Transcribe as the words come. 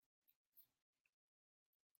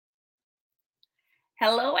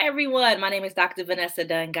Hello, everyone. My name is Dr. Vanessa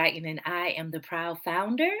Dunn Guyton, and I am the proud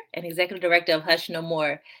founder and executive director of Hush No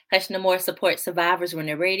More. Hush No More supports survivors when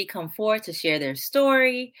they're ready to come forward to share their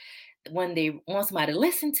story, when they want somebody to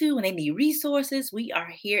listen to, when they need resources. We are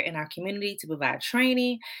here in our community to provide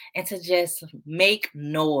training and to just make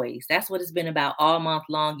noise. That's what it's been about all month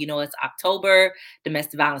long. You know, it's October,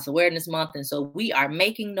 Domestic Violence Awareness Month. And so we are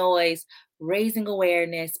making noise, raising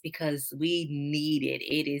awareness because we need it.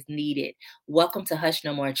 It is needed. Welcome to Hush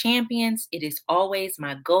No More Champions. It is always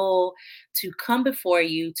my goal to come before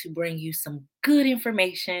you to bring you some good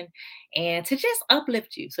information and to just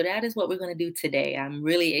uplift you. So that is what we're going to do today. I'm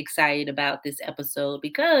really excited about this episode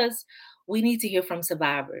because we need to hear from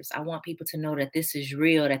survivors. I want people to know that this is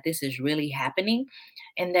real, that this is really happening,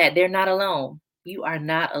 and that they're not alone. You are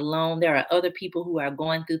not alone. There are other people who are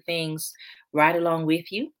going through things right along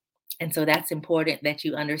with you. And so that's important that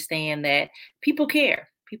you understand that people care.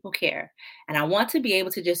 People care. And I want to be able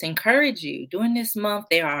to just encourage you. During this month,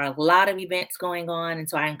 there are a lot of events going on. And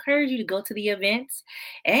so I encourage you to go to the events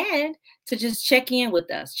and to just check in with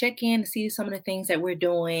us, check in to see some of the things that we're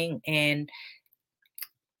doing and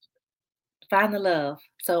find the love.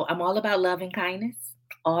 So I'm all about love and kindness,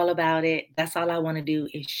 all about it. That's all I want to do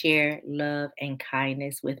is share love and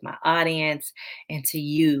kindness with my audience and to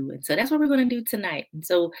you. And so that's what we're going to do tonight. And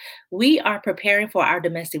so we are preparing for our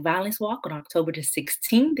domestic violence walk on October the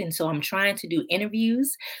 16th. And so I'm trying to do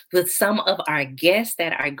interviews with some of our guests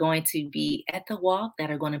that are going to be at the walk,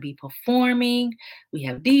 that are going to be performing. We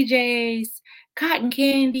have DJs, cotton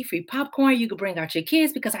candy, free popcorn. You can bring out your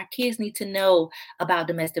kids because our kids need to know about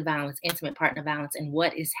domestic violence, intimate partner violence, and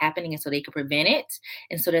what is happening, and so they can prevent it,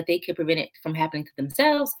 and so that they can prevent it from happening to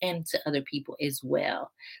themselves and to other people as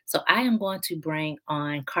well. So I am going to bring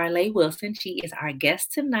on Carlay Wilson. She is our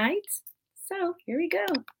guest tonight. So here we go.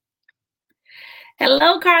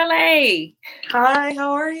 Hello, Carlay. Hi,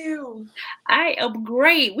 how are you? I am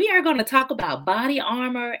great. We are going to talk about body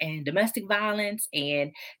armor and domestic violence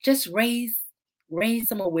and just raise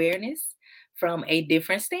some awareness from a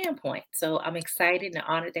different standpoint. So I'm excited and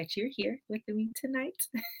honored that you're here with me tonight.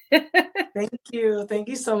 Thank you. Thank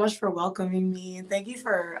you so much for welcoming me. And thank you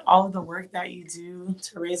for all of the work that you do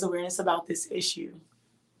to raise awareness about this issue.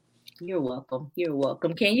 You're welcome. You're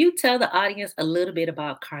welcome. Can you tell the audience a little bit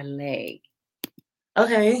about Carlay?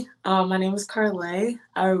 Okay, my name is Carlay.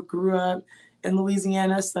 I grew up in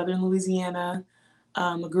Louisiana, Southern Louisiana.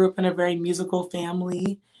 I grew up in a very musical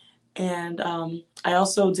family. And I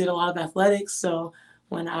also did a lot of athletics. So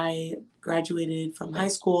when I graduated from high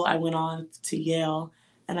school, I went on to Yale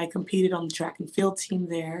and I competed on the track and field team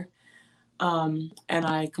there. And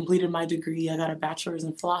I completed my degree. I got a bachelor's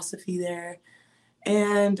in philosophy there.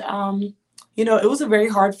 And, it was a very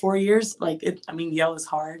hard 4 years. Yale is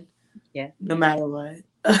hard, Yeah. no matter what.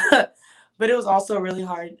 But it was also really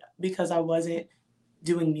hard because I wasn't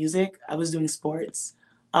doing music, I was doing sports.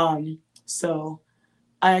 So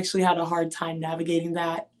I actually had a hard time navigating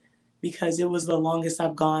that because it was the longest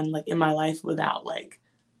I've gone in my life without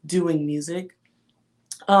doing music.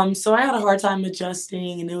 So I had a hard time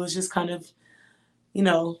adjusting, and it was just kind of, you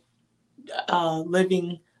know,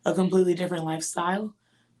 living a completely different lifestyle.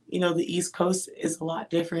 The East Coast is a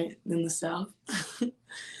lot different than the South.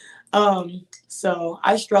 So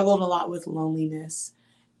I struggled a lot with loneliness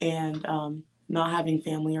and not having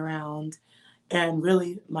family around, and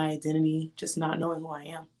really my identity, just not knowing who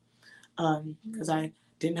I am, because I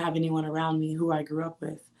didn't have anyone around me who I grew up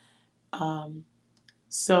with.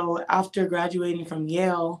 So after graduating from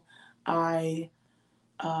Yale, I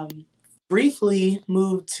um, briefly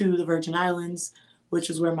moved to the Virgin Islands, which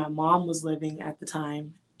is where my mom was living at the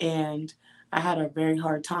time. And I had a very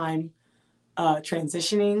hard time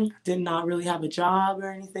transitioning, did not really have a job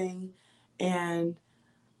or anything. And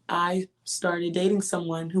I started dating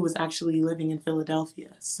someone who was actually living in Philadelphia.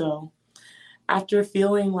 So after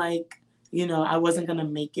feeling I wasn't going to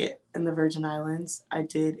make it in the Virgin Islands, I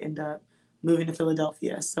did end up moving to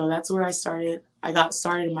Philadelphia. So that's where I started. I got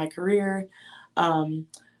started in my career um,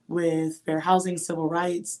 with fair housing, civil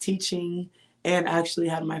rights, teaching, and actually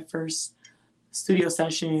had my first studio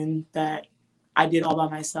session that I did all by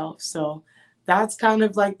myself. So that's kind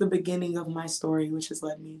of like the beginning of my story, which has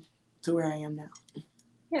led me to where I am now.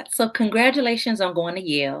 Yeah. So congratulations on going to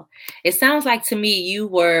Yale. It sounds like to me you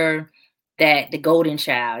were the golden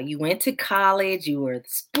child. You went to college, you were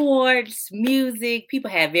sports, music. People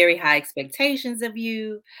had very high expectations of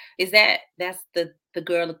you. That's the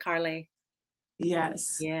girl of Carlay?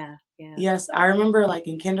 Yes. Yeah, yeah. Yes. I remember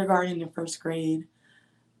in kindergarten and first grade,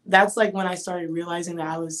 that's when I started realizing that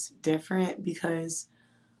I was different because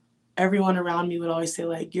everyone around me would always say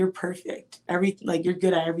like, "You're perfect. Like you're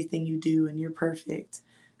good at everything you do, and you're perfect."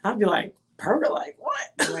 I'd be like, "Perfect? Like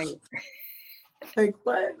what? Right. Like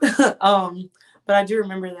what?" But I do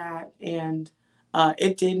remember that, and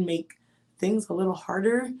it did make things a little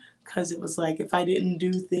harder because it was like if I didn't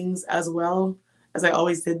do things as well as I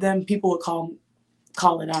always did them, people would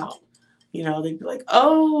call it out. They'd be like,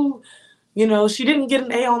 "Oh, she didn't get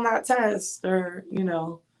an A on that test," or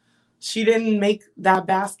she didn't make that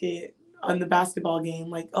basket on the basketball game.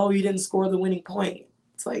 Like, "Oh, you didn't score the winning point."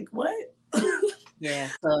 It's like, what? Yeah.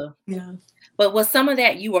 So, Yeah. but was some of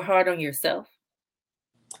that you were hard on yourself?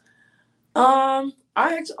 I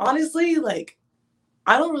actually, honestly, like,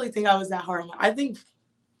 I don't really think I was that hard on I think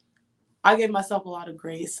I gave myself a lot of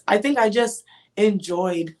grace. I think I just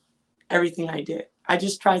enjoyed everything I did. I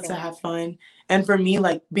just tried to Okay. have fun. And for me,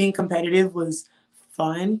 like being competitive was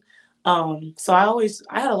fun. So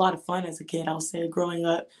I had a lot of fun as a kid, I'll say, growing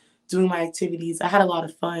up, doing my activities. I had a lot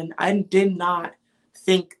of fun. I did not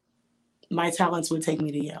think my talents would take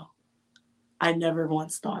me to Yale. I never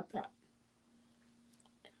once thought that.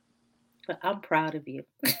 But I'm proud of you.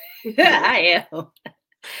 Thank you. I am.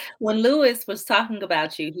 When Lewis was talking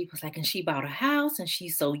about you, he was like, and she bought a house and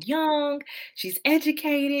she's so young, she's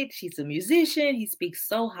educated, she's a musician. He speaks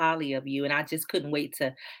so highly of you. And I just couldn't wait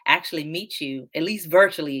to actually meet you, at least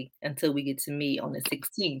virtually, until we get to meet on the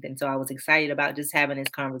 16th. And so I was excited about just having this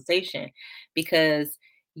conversation because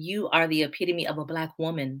you are the epitome of a Black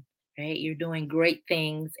woman. Right? You're doing great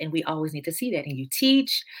things, and we always need to see that. And you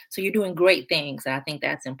teach, so you're doing great things. And I think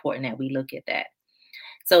that's important that we look at that.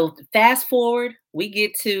 So fast forward, we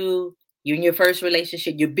get to you in your first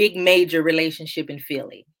relationship, your big major relationship in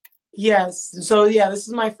Philly. Yes. So yeah, this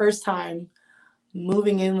is my first time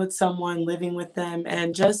moving in with someone, living with them,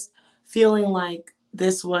 and just feeling like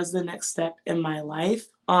this was the next step in my life.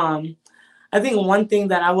 I think one thing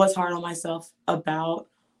that I was hard on myself about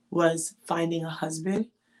was finding a husband.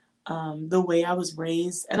 The way I was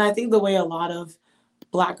raised, and I think the way a lot of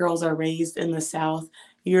Black girls are raised in the South,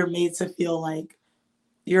 you're made to feel like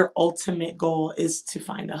your ultimate goal is to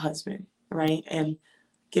find a husband, right? And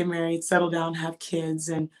get married, settle down, have kids,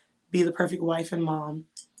 and be the perfect wife and mom.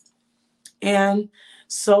 And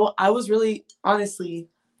so I was really honestly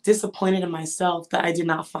disappointed in myself that I did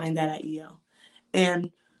not find that at Yale.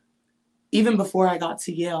 And even before I got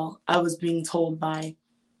to Yale, I was being told by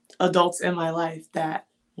adults in my life that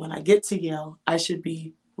when I get to Yale, I should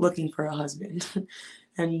be looking for a husband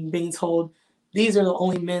and being told these are the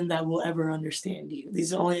only men that will ever understand you.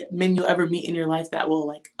 These are the only men you'll ever meet in your life that will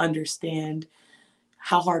like understand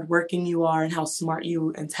how hardworking you are and how smart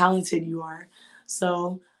you and talented you are.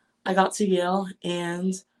 So I got to Yale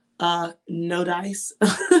and no dice.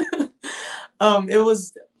 It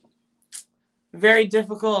was very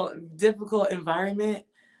difficult environment.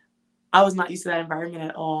 I was not used to that environment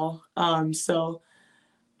at all. So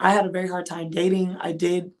I had a very hard time dating. I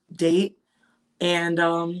did date, and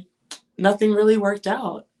nothing really worked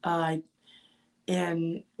out.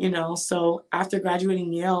 So after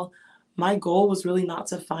graduating Yale, my goal was really not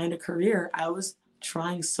to find a career. I was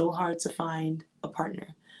trying so hard to find a partner.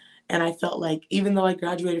 And I felt like even though I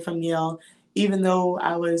graduated from Yale, even though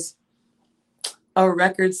I was a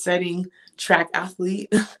record setting track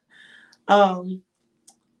athlete, um,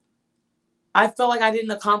 I felt like I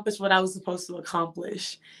didn't accomplish what I was supposed to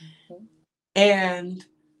accomplish. Mhm. And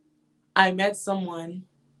I met someone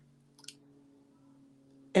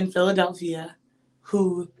in Philadelphia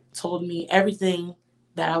who told me everything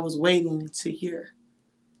that I was waiting to hear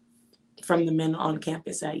from the men on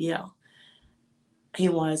campus at Yale. He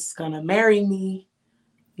was going to marry me.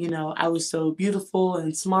 I was so beautiful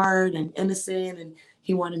and smart and innocent, and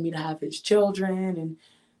he wanted me to have his children. And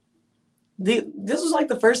this was like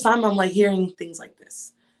the first time I'm like hearing things like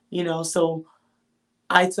this, so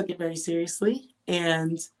I took it very seriously,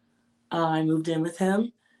 and I moved in with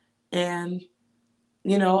him. And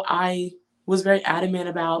I was very adamant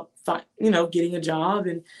about getting a job,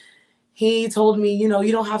 and he told me, you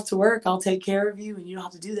don't have to work, I'll take care of you, and you don't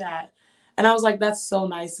have to do that. And I was like, that's so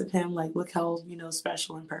nice of him, like look how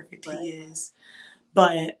special and perfect he Right. is.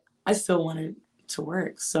 But I still wanted to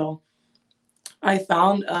work, so I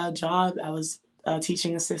found a job. I was a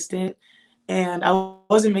teaching assistant, and I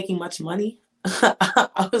wasn't making much money.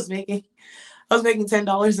 I was making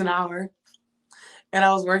 $10 an hour, and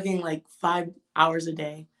I was working like 5 hours a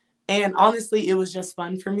day. And honestly, it was just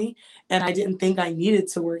fun for me. And I didn't think I needed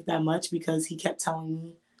to work that much because he kept telling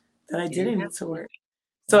me that I You didn't didn't have need to to. work.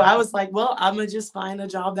 So I Mhm. was like, well, I'm going to just find a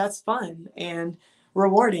job that's fun and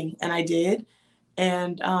rewarding. And I did.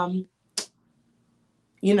 And,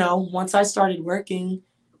 once I started working,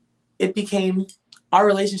 it became our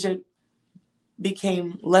relationship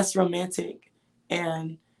became less romantic,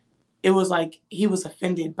 and it was like he was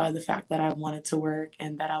offended by the fact that I wanted to work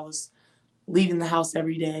and that I was leaving the house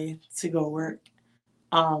every day to go work.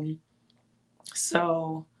 Um,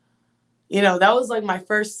 so, that was like my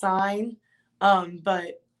first sign.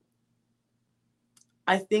 But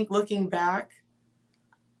I think looking back,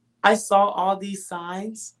 I saw all these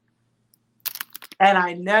signs and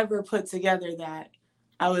I never put together that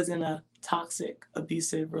I was in a toxic,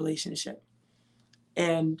 abusive relationship.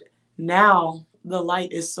 And now the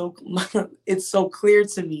light is so it's so clear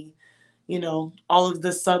to me, all of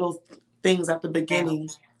the subtle things at the beginning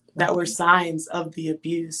that were signs of the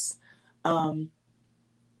abuse. Um,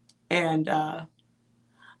 and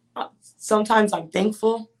Sometimes I'm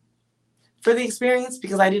thankful for the experience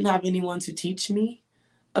because I didn't have anyone to teach me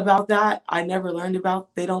about that. I never learned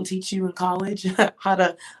about, they don't teach you in college how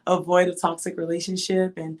to avoid a toxic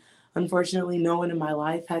relationship. And unfortunately, no one in my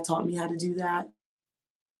life had taught me how to do that.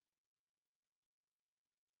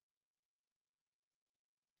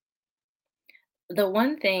 The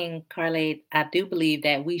one thing, Carlade, I do believe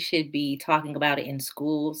that we should be talking about it in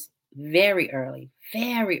schools very early,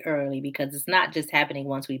 because it's not just happening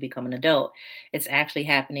once we become an adult. It's actually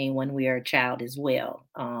happening when we are a child as well.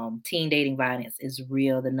 Teen dating violence is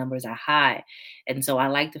real. The numbers are high. And so I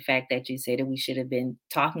like the fact that you say that we should have been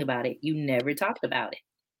talking about it. You never talked about it.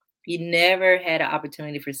 You never had an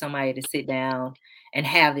opportunity for somebody to sit down and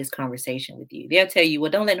have this conversation with you. They'll tell you,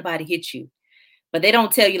 well, don't let nobody hit you, but they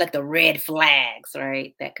don't tell you like the red flags,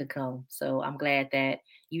 right? That could come. So I'm glad that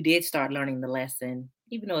you did start learning the lesson,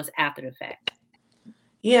 even though it's after the fact.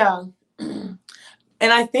 Yeah. And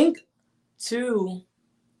I think, too,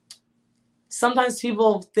 sometimes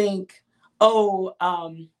people think, oh,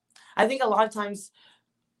 I think a lot of times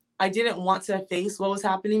I didn't want to face what was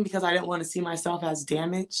happening because I didn't want to see myself as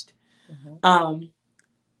damaged. Mm-hmm.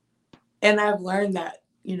 And I've learned that,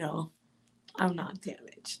 I'm not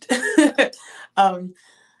damaged.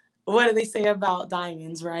 What do they say about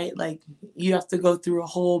diamonds, right? Like, you have to go through a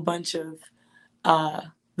whole bunch of,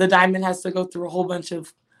 the diamond has to go through a whole bunch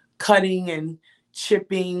of cutting and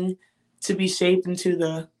chipping to be shaped into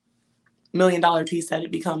the $1 million piece that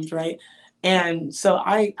it becomes, right? And so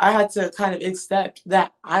I had to kind of accept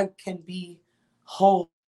that I can be whole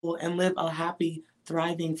and live a happy,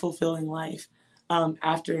 thriving, fulfilling life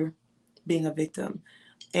after being a victim.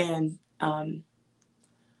 And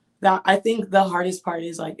that, I think the hardest part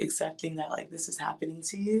is like accepting that like this is happening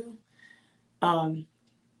to you.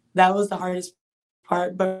 That was the hardest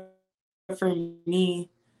part, but for me,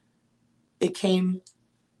 it came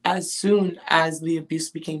as soon as the abuse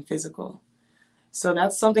became physical. So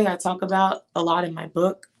that's something I talk about a lot in my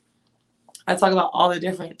book. I talk about all the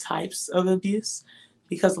different types of abuse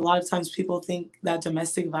because a lot of times people think that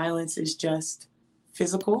domestic violence is just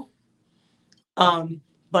physical.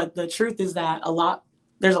 But the truth is that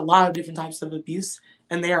there's a lot of different types of abuse,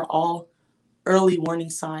 and they are all early warning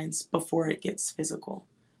signs before it gets physical.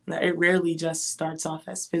 It rarely just starts off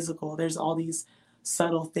as physical. There's all these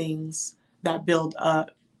subtle things that build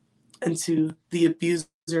up into the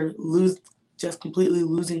abuser just completely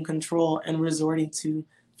losing control and resorting to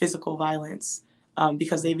physical violence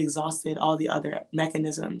because they've exhausted all the other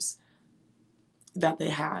mechanisms that they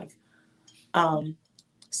have.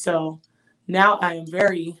 So now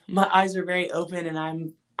my eyes are very open,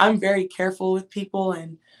 and I'm very careful with people,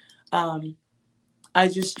 and I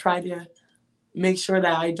just try to make sure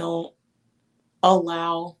that I don't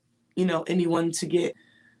allow anyone to get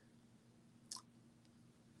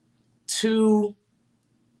too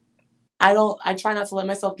I try not to let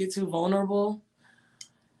myself get too vulnerable,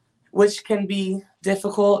 which can be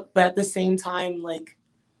difficult, but at the same time, like,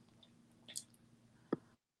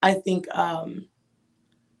 I think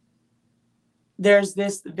there's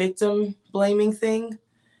this victim blaming thing,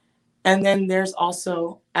 and then there's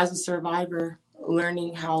also, as a survivor,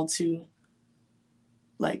 learning how to,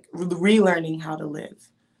 like, relearning how to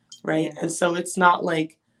live, right? Yeah. And so it's not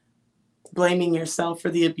like blaming yourself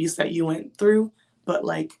for the abuse that you went through, but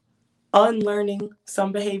like unlearning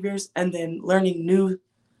some behaviors and then learning new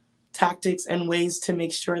tactics and ways to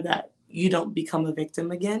make sure that you don't become a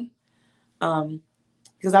victim again.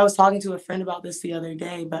 Because I was talking to a friend about this the other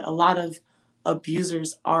day, but a lot of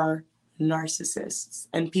abusers are narcissists,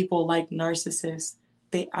 and people like narcissists,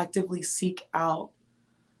 they actively seek out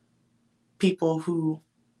people who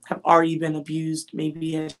have already been abused,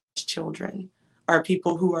 maybe as children, or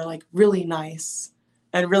people who are like really nice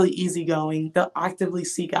and really easygoing. They'll actively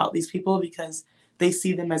seek out these people because they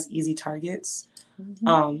see them as easy targets.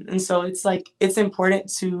 Mm-hmm. And so it's like, it's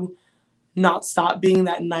important to not stop being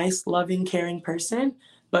that nice, loving, caring person,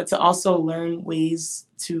 but to also learn ways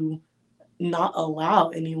to not allow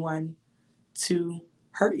anyone to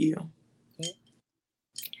hurt you.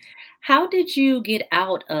 How did you get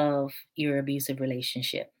out of your abusive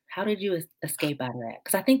relationship? How did you escape out of that?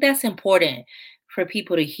 Because I think that's important for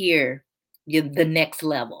people to hear the next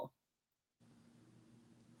level.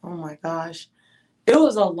 Oh my gosh. It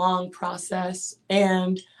was a long process,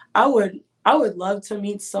 and I would love to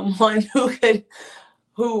meet someone who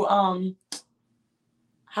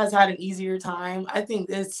has had an easier time. I think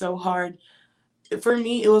it's so hard. For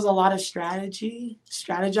me, it was a lot of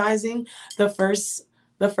strategizing. The first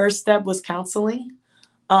the first step was counseling.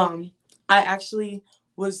 Um, I actually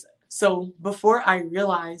was so before I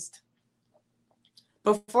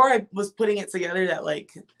was putting it together that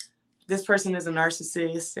like this person is a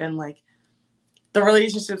narcissist and like the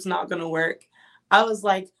relationship's not going to work, I was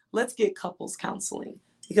like, let's get couples counseling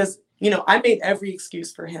because, I made every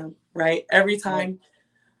excuse for him, right? Every Right. time.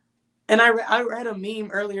 And I read a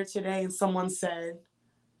meme earlier today and someone said,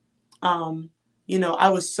 I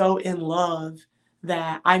was so in love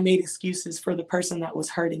that I made excuses for the person that was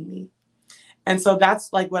hurting me. And so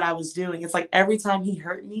that's like what I was doing. It's like every time he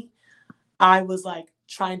hurt me, I was like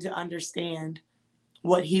trying to understand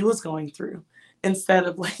what he was going through instead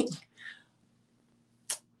of like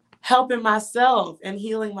helping myself and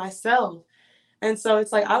healing myself. And so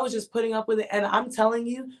it's like I was just putting up with it. And I'm telling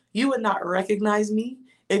you, you would not recognize me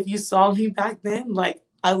if you saw me back then. Like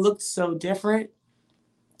I looked so different.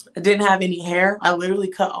 I didn't have any hair. I literally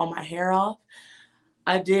cut all my hair off.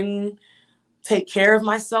 I didn't take care of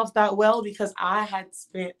myself that well because I had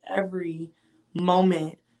spent every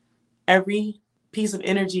moment, every piece of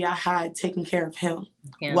energy I had taking care of him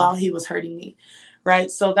while he was hurting me. Right.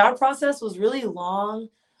 So that process was really long.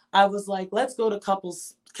 I was like, let's go to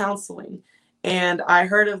couples counseling. And I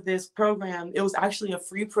heard of this program. It was actually a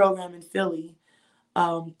free program in Philly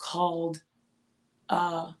called,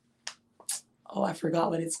 I forgot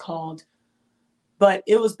what it's called. But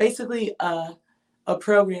it was basically a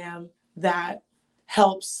program that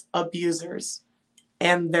helps abusers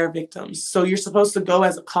and their victims. So you're supposed to go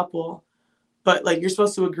as a couple, but like you're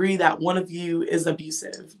supposed to agree that one of you is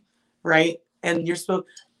abusive, right? And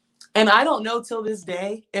I don't know till this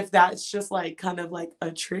day if that's just like kind of like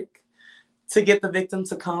a trick to get the victim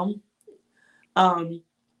to come.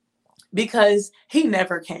 Because he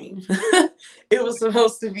never came. It was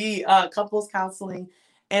supposed to be couples counseling.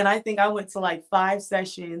 And I think I went to like 5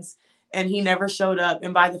 sessions and he never showed up.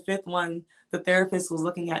 And by the 5th one, the therapist was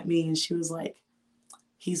looking at me and she was like,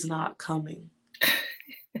 he's not coming.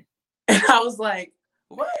 And I was like,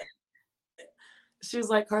 what? She was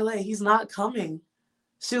like, Carle, he's not coming.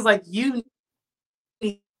 She was like, you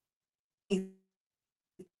need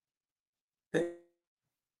this.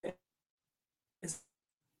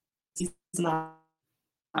 He's not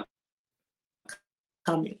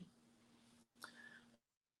coming.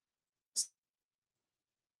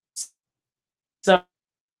 So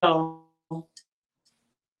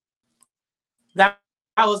that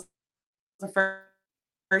was the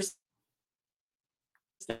first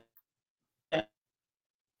step.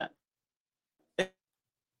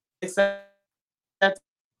 Except that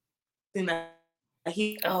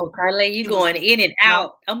he Oh, Carla, you was going in and not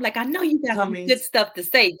out. I'm like, I know you got some coming good stuff to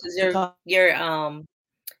say because to come.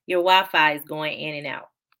 your Wi-Fi is going in and out.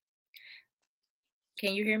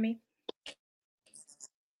 Can you hear me?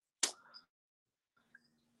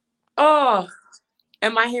 Oh,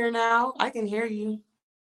 am I here now? I can hear you.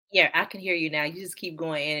 Yeah, I can hear you now. You just keep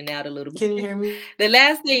going in and out a little bit. Can you hear me? The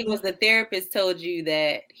last thing was the therapist told you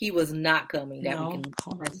that he was not coming, that we No. can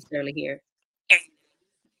necessarily hear.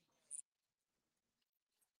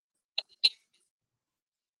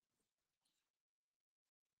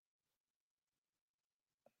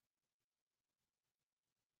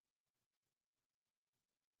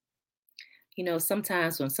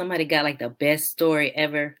 Sometimes when somebody got like the best story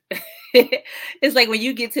ever, it's like when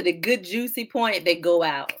you get to the good juicy point, they go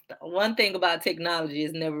out. One thing about technology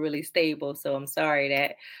is never really stable. So I'm sorry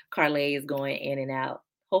that Carly is going in and out.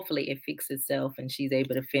 Hopefully it fixes itself and she's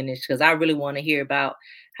able to finish because I really want to hear about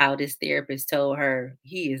how this therapist told her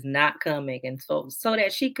he is not coming and so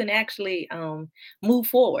that she can actually move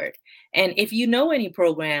forward. And if you know any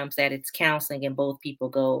programs that it's counseling and both people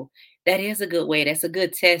go, that is a good way. That's a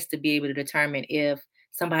good test to be able to determine if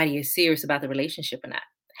somebody is serious about the relationship or not,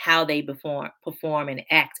 how they perform and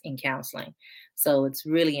act in counseling. So it's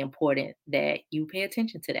really important that you pay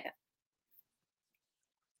attention to that.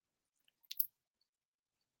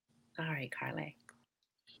 All right, Carly.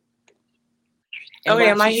 And Okay,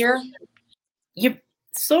 while am I she's here? you're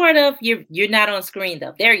you're not on screen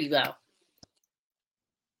though. There you go.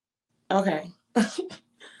 Okay.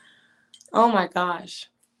 Oh my gosh.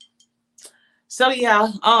 So yeah,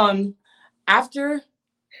 after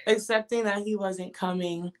accepting that he wasn't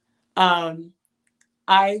coming, um,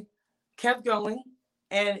 I kept going,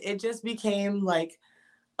 and it just became like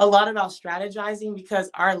a lot about strategizing because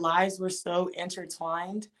our lives were so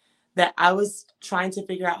intertwined that I was trying to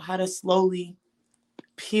figure out how to slowly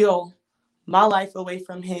peel my life away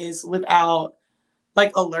from his without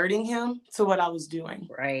like alerting him to what I was doing.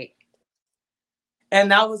 Right. And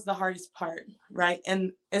that was the hardest part, right?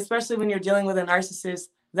 And especially when you're dealing with a narcissist,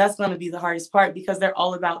 that's going to be the hardest part because they're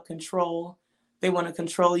all about control. They want to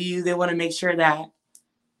control you. They want to make sure that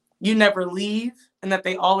you never leave and that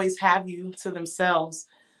they always have you to themselves.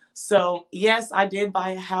 So, yes, I did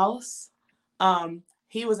buy a house.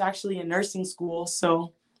 He was actually in nursing school.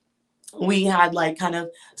 So, we had like kind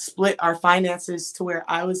of split our finances to where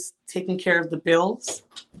I was taking care of the bills,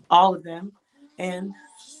 all of them. And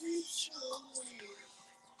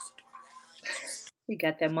You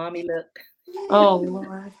got that mommy look. oh,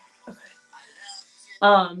 Lord.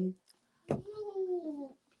 Um,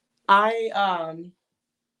 I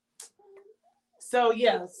so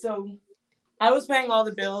yeah, so I was paying all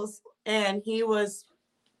the bills and he was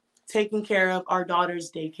taking care of our daughter's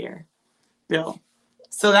daycare bill.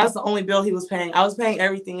 So that's the only bill he was paying. I was paying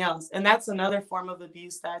everything else. And that's another form of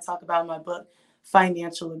abuse that I talk about in my book,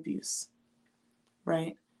 financial abuse.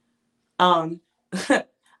 Right? Um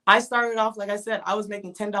I started off like I said, I was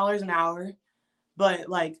making $10 an hour, but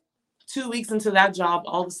like 2 weeks into that job,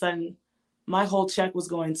 all of a sudden my whole check was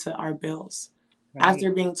going to our bills. Right.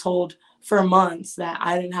 After being told for months that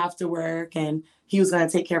I didn't have to work and he was going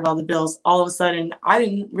to take care of all the bills, all of a sudden I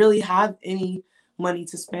didn't really have any money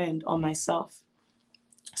to spend on myself.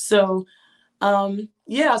 So,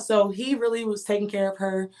 yeah, so he really was taking care of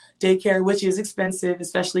her daycare, which is expensive,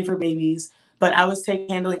 especially for babies. But I was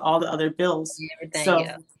handling all the other bills. Everything, So,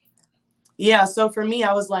 yeah. yeah, so for me,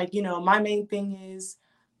 I was like, my main thing is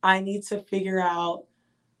I need to figure out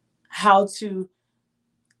how to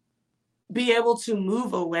be able to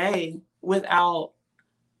move away without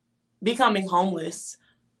becoming homeless.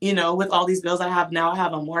 With all these bills I have now, I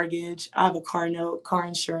have a mortgage, I have a car note, car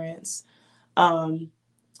insurance, um,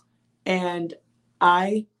 and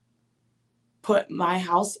I put my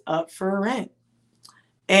house up for rent.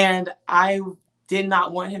 And I did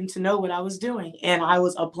not want him to know what I was doing. And I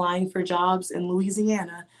was applying for jobs in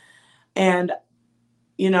Louisiana. And,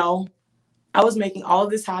 you know, I was making all of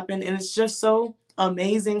this happen. And it's just so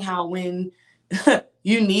amazing how when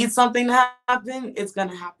you need something to happen, it's going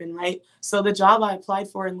to happen, right? So the job I applied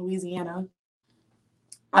for in Louisiana,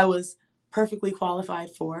 I was perfectly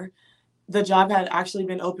qualified for. The job had actually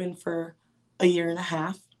been open for a year and a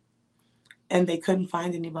half, and they couldn't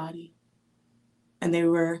find anybody. And they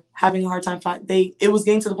were having a hard time it was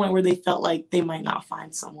getting to the point where they felt like they might not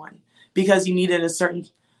find someone because you needed a certain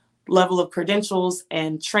level of credentials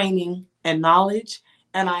and training and knowledge,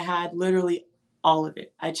 and I had literally all of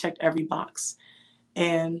it. I checked every box,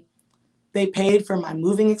 and they paid for my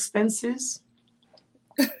moving expenses.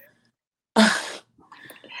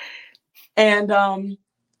 And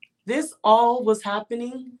this all was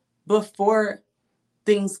happening before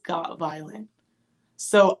things got violent.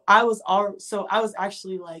 So I was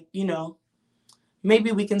actually like,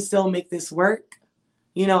 maybe we can still make this work.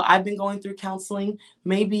 I've been going through counseling.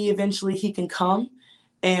 Maybe eventually he can come.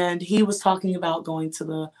 And he was talking about going to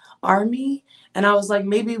the army. And I was like,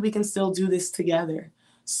 maybe we can still do this together.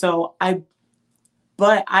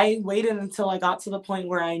 But I waited until I got to the point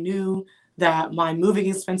where I knew that my moving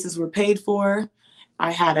expenses were paid for. I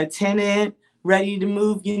had a tenant ready to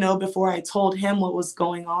move, before I told him what was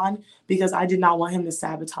going on because I did not want him to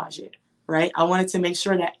sabotage it, right? I wanted to make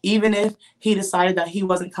sure that even if he decided that he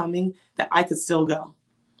wasn't coming, that I could still go.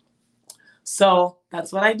 So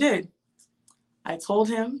that's what I did. I told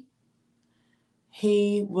him.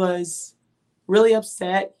 He was really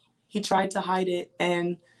upset. He tried to hide it,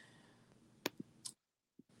 and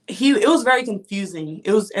it was very confusing.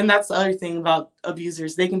 And that's the other thing about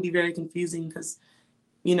abusers. They can be very confusing because,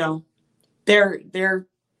 you know,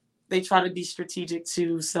 they try to be strategic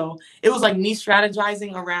too. So it was like me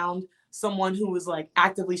strategizing around someone who was like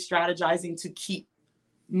actively strategizing to keep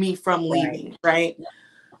me from Right. leaving, right?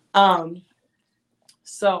 Um,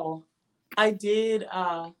 so I did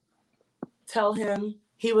tell him.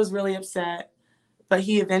 He was really upset, but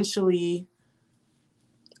he eventually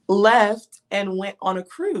left and went on a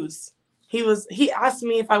cruise. He asked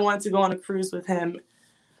me if I wanted to go on a cruise with him,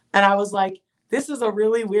 and I was like, this is a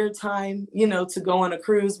really weird time, to go on a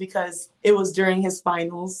cruise because it was during his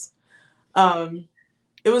finals.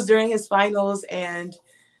 It was during his finals, and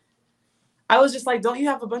I was just like, don't you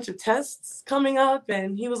have a bunch of tests coming up?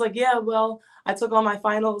 And he was like, yeah, well, I took all my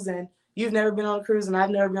finals and you've never been on a cruise and I've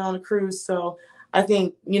never been on a cruise. So I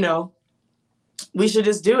think, we should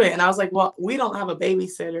just do it. And I was like, well, we don't have a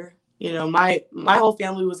babysitter. My whole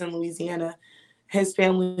family was in Louisiana. His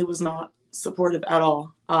family was not supportive at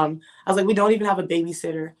all. I was like, we don't even have a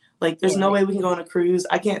babysitter. Like, there's no way we can go on a cruise.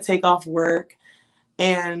 I can't take off work.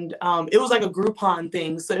 And it was like a Groupon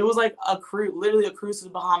thing. So it was like literally a cruise to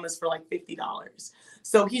the Bahamas for like $50.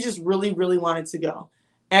 So he just really, really wanted to go.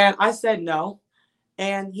 And I said no.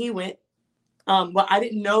 And he went. But I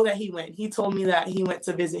didn't know that he went. He told me that he went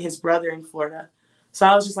to visit his brother in Florida. So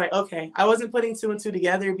I was just like, okay. I wasn't putting two and two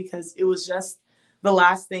together because it was just the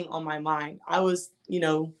last thing on my mind. I was,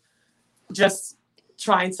 just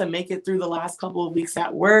trying to make it through the last couple of weeks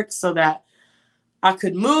at work so that I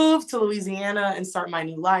could move to Louisiana and start my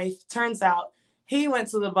new life. Turns out he went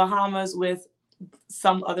to the Bahamas with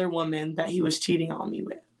some other woman that he was cheating on me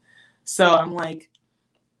with. So I'm like,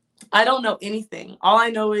 I don't know anything. All I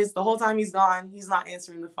know is the whole time he's gone, he's not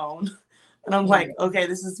answering the phone. And I'm like, okay,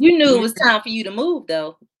 this is... You knew it was time for you to move,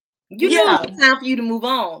 though. You knew it was time for you to move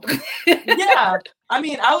on. Yeah. I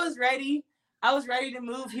mean, I was ready. I was ready to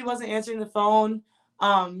move. He wasn't answering the phone.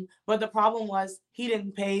 But the problem was he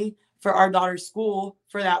didn't pay for our daughter's school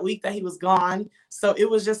for that week that he was gone. So it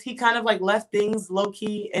was just, he kind of like left things low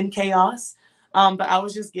key in chaos. But I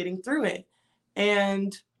was just getting through it.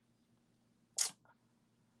 And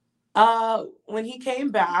when he came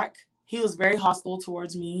back, he was very hostile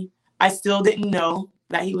towards me. I still didn't know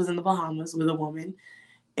that he was in the Bahamas with a woman.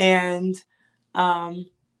 And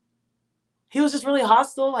he was just really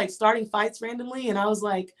hostile, like starting fights randomly. And I was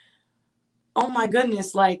like, oh my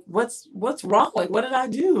goodness, like what's wrong? Like, what did I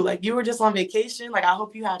do? Like, you were just on vacation. Like, I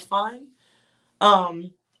hope you had fun.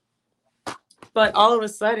 But all of a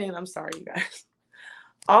sudden, I'm sorry, you guys.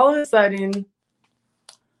 All of a sudden,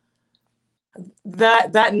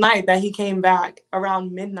 that night that he came back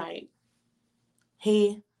around midnight,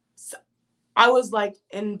 I was like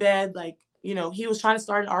in bed, like, he was trying to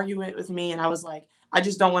start an argument with me. And I was like, I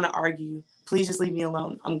just don't want to argue. Please just leave me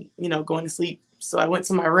alone. I'm, going to sleep. So I went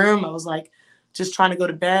to my room. I was like, just trying to go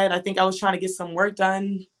to bed. I think I was trying to get some work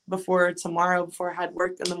done before I had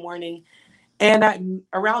work in the morning. And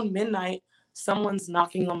around midnight, someone's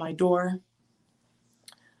knocking on my door.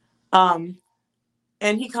 And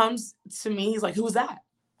he comes to me. He's like, who's that?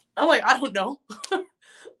 I'm like, I don't know.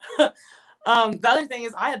 The other thing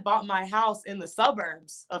is I had bought my house in the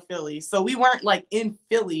suburbs of Philly. So we weren't like in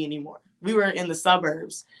Philly anymore. We were in the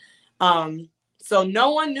suburbs. So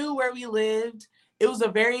no one knew where we lived. It was a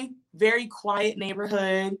very, very quiet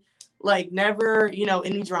neighborhood, like never,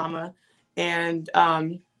 any drama. And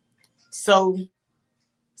so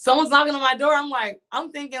someone's knocking on my door.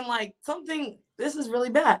 I'm thinking like this is really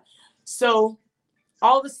bad. So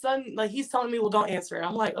all of a sudden, like, he's telling me, well, don't answer it.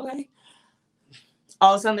 I'm like, okay.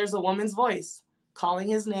 All of a sudden, there's a woman's voice calling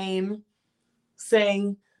his name,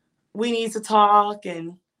 saying, we need to talk.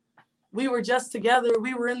 And we were just together.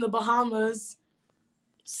 We were in the Bahamas.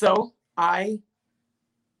 So I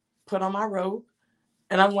put on my robe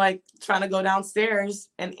and I'm like trying to go downstairs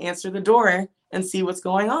and answer the door and see what's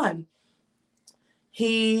going on.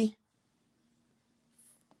 He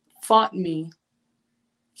fought me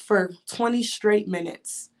for 20 straight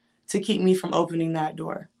minutes to keep me from opening that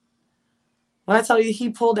door. When I tell you, he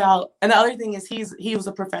pulled out, and the other thing is he was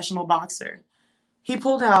a professional boxer. He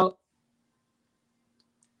pulled out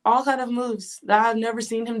all kind of moves that I've never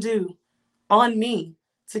seen him do on me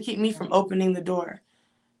to keep me from opening the door.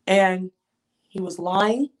 And he was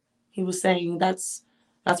lying. He was saying, that's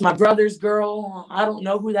my brother's girl. I don't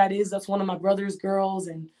know who that is. That's one of my brother's girls.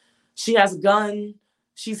 And she has a gun.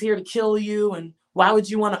 She's here to kill you. And why would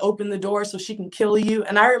you want to open the door so she can kill you?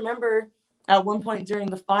 And I remember at one point during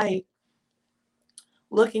the fight,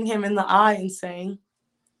 looking him in the eye and saying,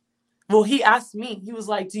 well, he asked me, he was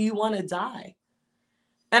like, do you want to die?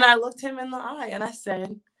 And I looked him in the eye and I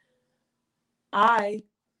said, I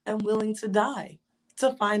am willing to die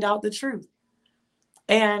to find out the truth.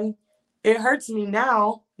 And it hurts me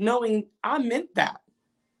now knowing I meant that.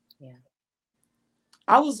 Yeah.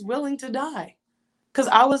 I was willing to die because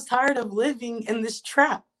I was tired of living in this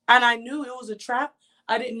trap. And I knew it was a trap.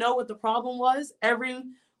 I didn't know what the problem was. Every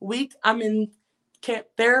week I'm in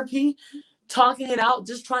therapy, talking it out,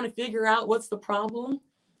 just trying to figure out what's the problem.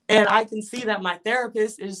 And I can see that my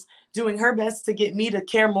therapist is doing her best to get me to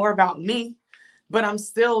care more about me. But I'm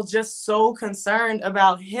still just so concerned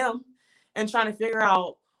about him and trying to figure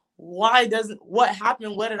out what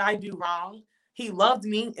happened? What did I do wrong? He loved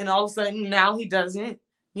me and all of a sudden now he doesn't.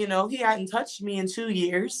 He hadn't touched me in 2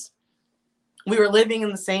 years. We were living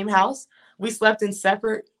in the same house. We slept in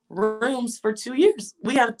separate rooms for 2 years.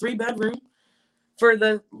 We had a 3-bedroom. for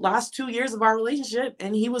the last 2 years of our relationship,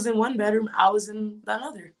 and he was in one bedroom, I was in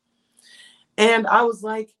another. And I was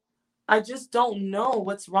like, I just don't know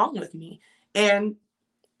what's wrong with me. And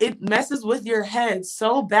it messes with your head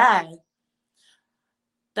so bad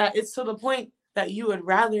that it's to the point that you would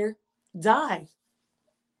rather die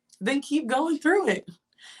than keep going through it.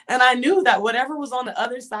 And I knew that whatever was on the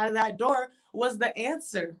other side of that door was the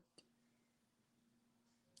answer.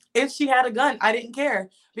 If she had a gun, I didn't care,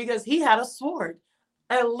 because he had a sword,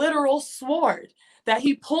 a literal sword that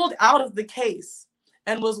he pulled out of the case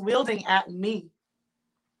and was wielding at me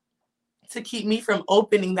to keep me from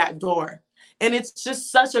opening that door. And it's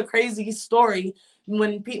just such a crazy story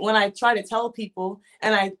when I try to tell people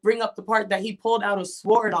and I bring up the part that he pulled out a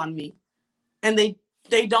sword on me, and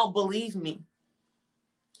they don't believe me.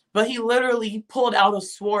 But he literally pulled out a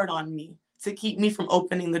sword on me to keep me from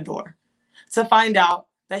opening the door, to find out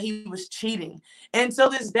that he was cheating. And till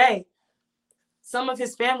this day, some of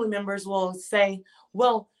his family members will say,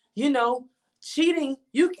 well, cheating,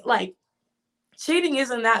 cheating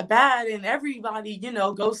isn't that bad, and everybody,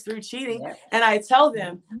 goes through cheating. Yep. And I tell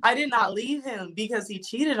them, I did not leave him because he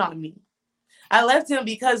cheated on me. I left him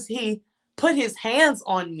because he put his hands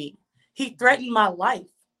on me. He threatened my life.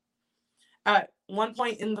 At one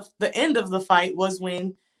point in the end of the fight was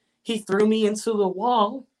when he threw me into the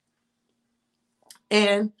wall.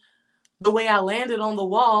 And the way I landed on the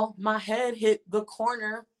wall, my head hit the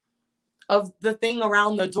corner of the thing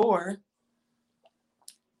around the door,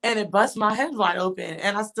 and it bust my head wide open.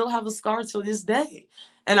 And I still have a scar to this day.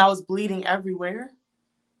 And I was bleeding everywhere.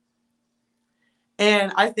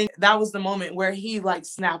 And I think that was the moment where he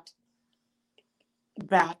snapped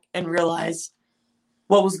back and realized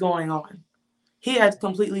what was going on. He had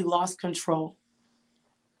completely lost control.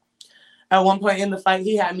 At one point in the fight,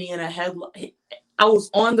 he had me in a headlock. I was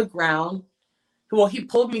on the ground. Well, he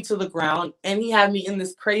pulled me to the ground, and he had me in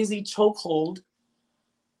this crazy chokehold.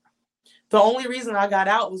 The only reason I got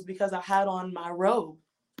out was because I had on my robe.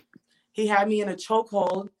 He had me in a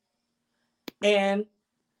chokehold, and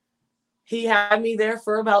he had me there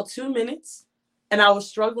for about 2 minutes, and I was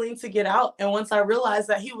struggling to get out. And once I realized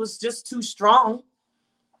that he was just too strong,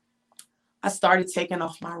 I started taking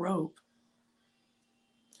off my robe.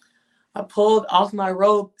 I pulled off my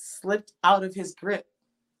robe, slipped out of his grip,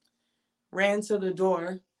 ran to the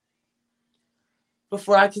door.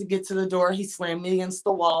 Before I could get to the door, he slammed me against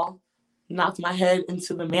the wall, knocked my head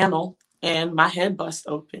into the mantle, and my head bust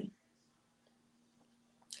open.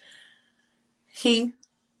 He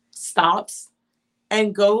stops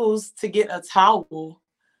and goes to get a towel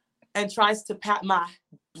and tries to pat my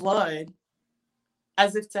blood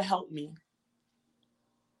as if to help me.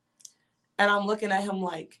 And I'm looking at him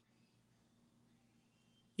like,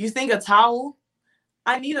 you think a towel?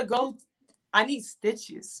 I need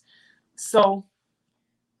stitches. So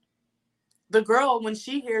the girl, when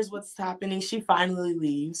she hears what's happening, she finally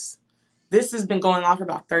leaves. This has been going on for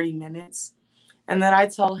about 30 minutes. And then I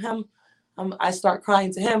tell him, I start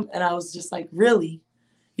crying to him, and I was just like, really?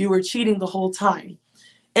 You were cheating the whole time?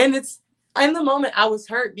 And in the moment, I was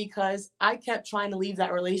hurt because I kept trying to leave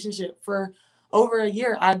that relationship. For over a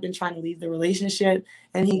year, I've been trying to leave the relationship,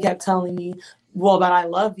 and he kept telling me, well, but I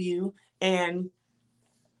love you. And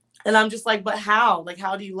I'm just like, but how?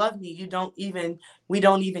 How do you love me? We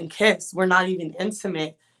don't even kiss. We're not even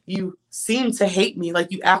intimate. You seem to hate me.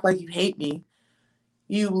 You act like you hate me.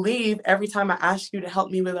 You leave every time I ask you to help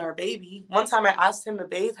me with our baby. One time I asked him to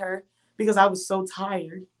bathe her because I was so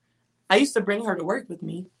tired. I used to bring her to work with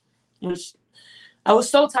me, which I was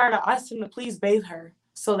so tired. I asked him to please bathe her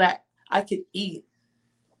so that I could eat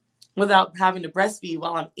without having to breastfeed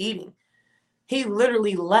while I'm eating. He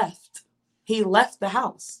literally left. He left the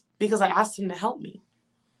house because I asked him to help me.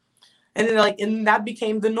 And then and that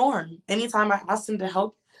became the norm. Anytime I asked him to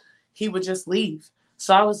help, he would just leave.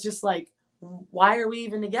 So I was just like, why are we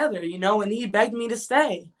even together? And he begged me to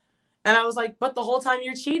stay. And I was like, but the whole time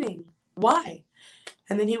you're cheating. Why?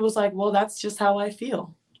 And then he was like, well, that's just how I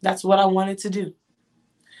feel. That's what I wanted to do.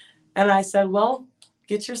 And I said, well,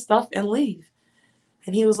 get your stuff and leave.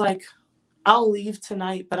 And he was like, I'll leave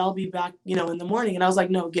tonight, but I'll be back, in the morning. And I was like,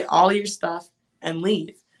 no, get all your stuff and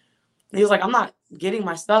leave. And he was like, I'm not getting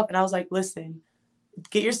my stuff. And I was like, listen,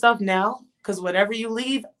 get your stuff now, because whatever you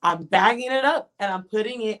leave, I'm bagging it up and I'm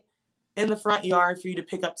putting it in the front yard for you to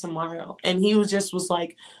pick up tomorrow. And he was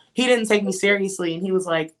like, he didn't take me seriously. And he was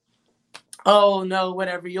like, oh no,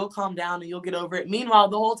 whatever, you'll calm down and you'll get over it. Meanwhile,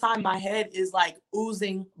 the whole time my head is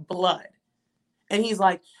oozing blood. And he's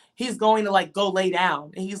like, he's going to go lay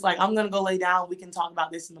down. And he's like, I'm going to go lay down. We can talk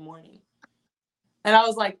about this in the morning. And I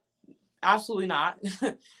was like, absolutely not.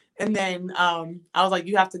 And then I was like,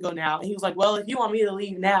 you have to go now. And he was like, well, if you want me to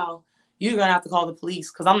leave now, you're going to have to call the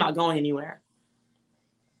police because I'm not going anywhere.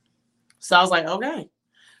 So I was like, okay.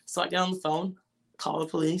 So I get on the phone, call the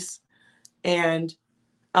police. And,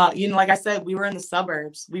 like I said, we were in the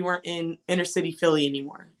suburbs. We weren't in inner city Philly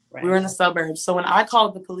anymore. Right. We were in the suburbs. So when I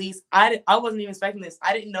called the police, I wasn't even expecting this.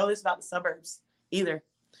 I didn't know this about the suburbs either.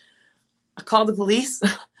 I called the police.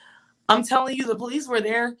 I'm telling you, the police were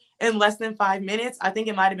there in less than 5 minutes. I think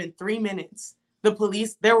it might have been 3 minutes.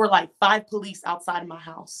 There were like 5 police outside of my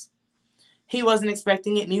house. He wasn't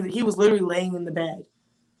expecting it neither. He was literally laying in the bed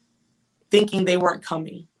thinking they weren't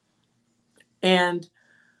coming. And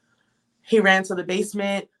he ran to the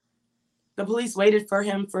basement. The police waited for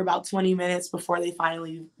him for about 20 minutes before they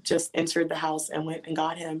finally just entered the house and went and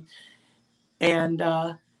got him. And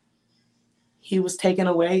he was taken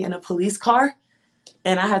away in a police car.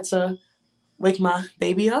 And I had to wake my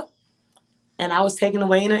baby up. And I was taken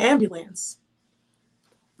away in an ambulance.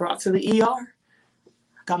 Brought to the ER.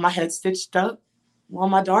 Got my head stitched up while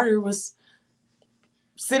my daughter was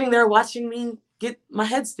sitting there watching me get my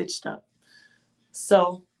head stitched up.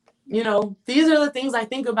 So, these are the things I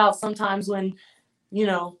think about sometimes when,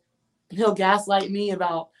 he'll gaslight me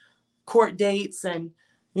about court dates and,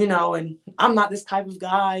 and I'm not this type of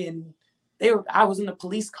guy. And I was in a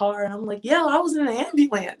police car and I'm like, yeah, I was in an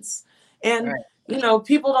ambulance. And, right.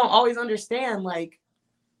 People don't always understand, like,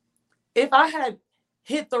 if I had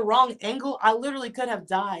hit the wrong angle, I literally could have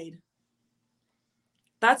died.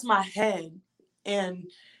 That's my head. And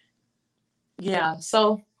yeah,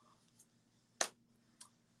 so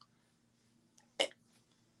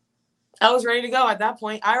I was ready to go at that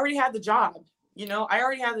point. I already had the job,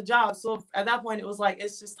 So at that point it was like,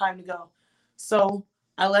 it's just time to go. So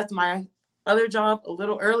I left my other job a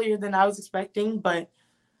little earlier than I was expecting, but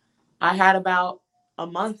I had about a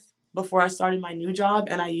month before I started my new job.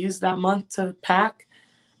 And I used that month to pack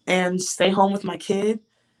and stay home with my kid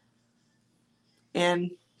and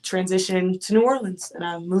transition to New Orleans. And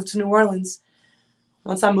I moved to New Orleans.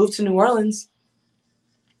 Once I moved to New Orleans,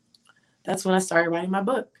 that's when I started writing my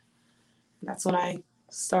book. That's when I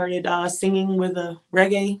started singing with a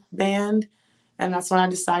reggae band. And that's when I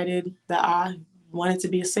decided that I wanted to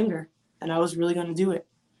be a singer and I was really going to do it.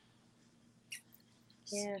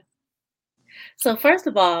 Yeah. So first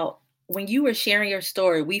of all, when you were sharing your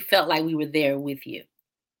story, we felt like we were there with you.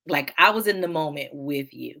 Like I was in the moment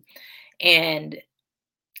with you. And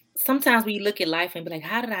sometimes we look at life and be like,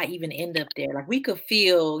 how did I even end up there? Like we could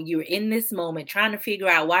feel you were in this moment trying to figure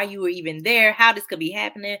out why you were even there, how this could be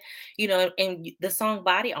happening, and the song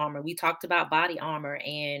Body Armor, we talked about body armor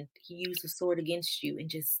and he used the sword against you and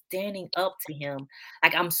just standing up to him.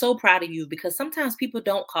 Like, I'm so proud of you because sometimes people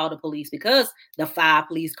don't call the police because the 5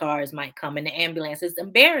 police cars might come in the ambulance. It's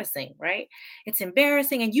embarrassing, right? It's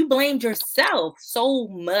embarrassing. And you blamed yourself so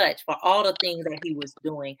much for all the things that he was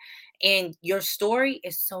doing. And your story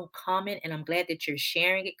is so common, and I'm glad that you're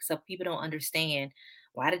sharing it so people don't understand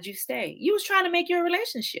why did you stay. You was trying to make your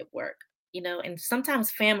relationship work, and sometimes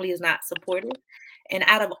family is not supportive. And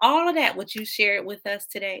out of all of that, what you shared with us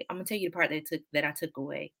today, I'm gonna tell you the part that I took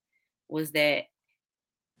away was that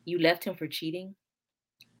you left him for cheating.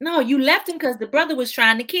 No, you left him because the brother was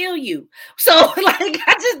trying to kill you. So, like,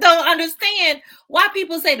 I just don't understand why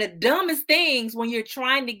people say the dumbest things when you're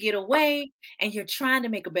trying to get away and you're trying to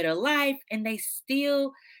make a better life, and they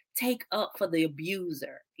still take up for the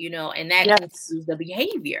abuser, and that continues the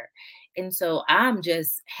behavior. And so I'm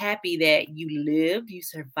just happy that you lived, you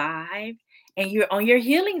survived, and you're on your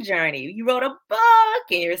healing journey. You wrote a book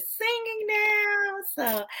and you're singing now.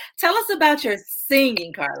 So tell us about your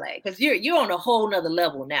singing, Carla, because you're on a whole nother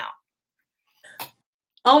level now.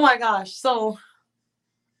 Oh my gosh. So,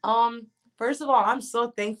 first of all, I'm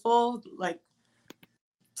so thankful, like,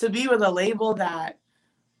 to be with a label that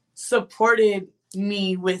supported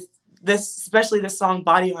me with this, especially the song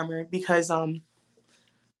Body Armor, because the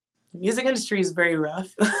music industry is very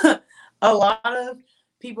rough. A lot of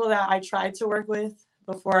people that I tried to work with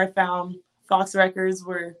before I found Fox Records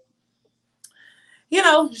were,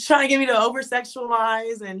 trying to get me to over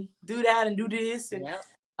sexualize and do that and do this. And,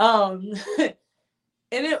 and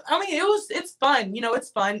it's fun, it's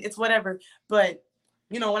fun. It's whatever. But,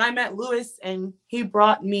 when I met Louis and he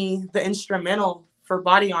brought me the instrumental for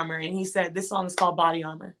Body Armor and he said, this song is called Body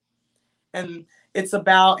Armor. And it's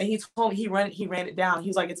about, and he told me, he ran it down. He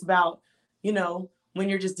was like, it's about, when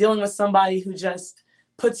you're just dealing with somebody who just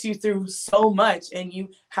puts you through so much and you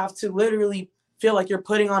have to literally feel like you're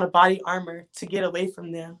putting on a body armor to get away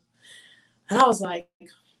from them. And I was like,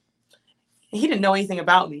 he didn't know anything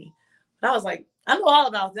about me. But I was like, I know all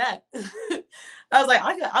about that.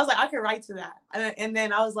 I could write to that. And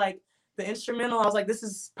then I was like, the instrumental, I was like, this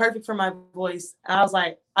is perfect for my voice. And I was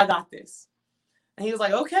like, I got this. And he was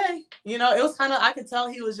like, okay. You know, it was kind of, I could tell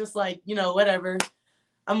he was just like, you know, whatever.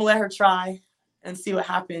 I'm gonna let her try and see what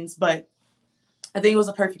happens. But I think it was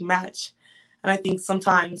a perfect match. And I think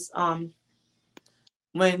sometimes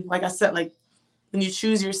when, like I said, like when you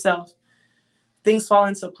choose yourself, things fall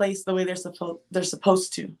into place the way they're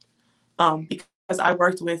supposed to. Because I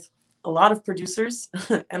worked with a lot of producers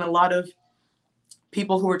and a lot of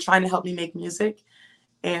people who were trying to help me make music,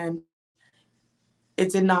 and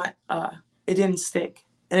it did not it didn't stick,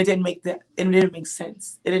 and it didn't make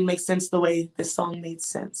sense. It didn't make sense the way this song made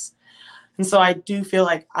sense. And so I do feel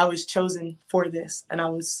like I was chosen for this, and I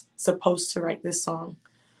was supposed to write this song,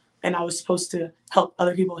 and I was supposed to help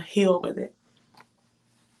other people heal with it.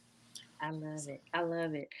 I love it. I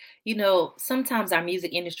love it. You know, sometimes our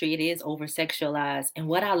music industry, it is over sexualized. And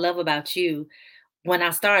what I love about you, when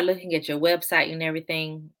I started looking at your website and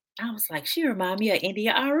everything, I was like, she remind me of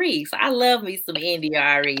India Ari. So I love me some India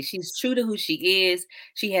Ari. She's true to who she is.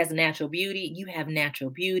 She has natural beauty. You have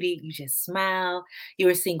natural beauty. You just smile.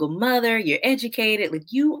 You're a single mother. You're educated.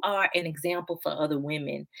 Like you are an example for other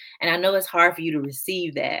women. And I know it's hard for you to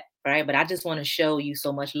receive that, right? But I just want to show you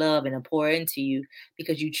so much love and pour into you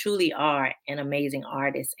because you truly are an amazing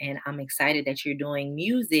artist. And I'm excited that you're doing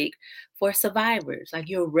music for survivors. Like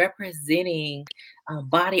you're representing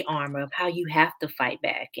body armor of how you have to fight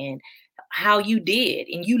back and how you did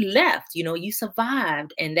and you left, you know, you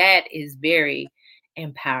survived. And that is very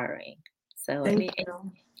empowering. So, I Thank mean,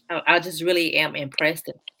 you. I just really am impressed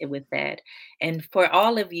with that. And for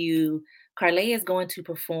all of you, Carlea is going to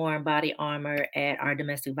perform Body Armor at our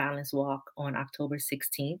domestic violence walk on October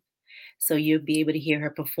 16th. So you'll be able to hear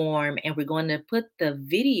her perform. And we're going to put the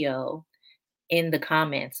video in the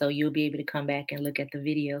comments. So you'll be able to come back and look at the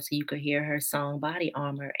video so you could hear her song Body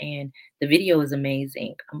Armor. And the video is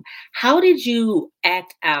amazing. How did you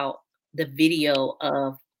act out the video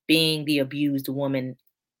of being the abused woman?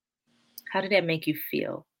 How did that make you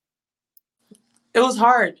feel? It was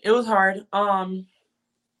hard. It was hard. I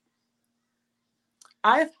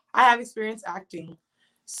have experience acting.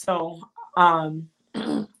 So my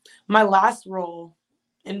last role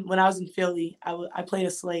when I was in Philly, I played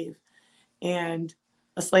a slave, and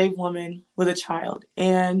a slave woman with a child.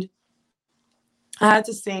 And I had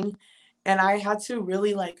to sing, and I had to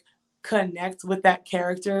really like connect with that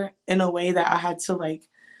character in a way that I had to like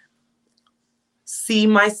see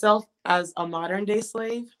myself as a modern day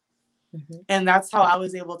slave. Mm-hmm. And that's how I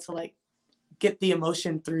was able to like get the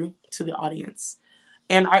emotion through to the audience.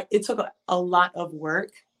 And it took a lot of work,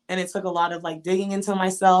 and it took a lot of like digging into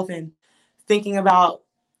myself and thinking about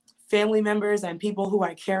family members and people who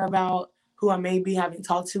I care about, who I maybe haven't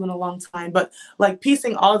talked to in a long time, but like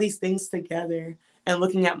piecing all these things together and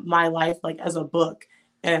looking at my life like as a book,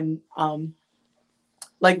 and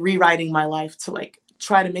like rewriting my life to like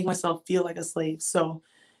try to make myself feel like a slave. So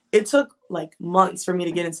it took like months for me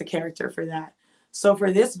to get into character for that. So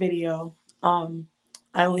for this video,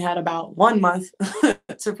 I only had about 1 month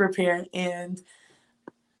to prepare, and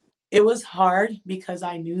it was hard because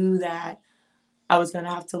I knew that I was going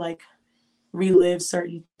to have to like relive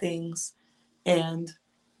certain things. And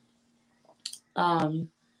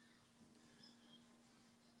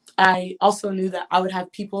I also knew that I would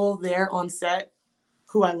have people there on set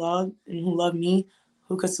who I love and who love me,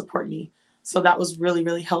 who could support me. So that was really,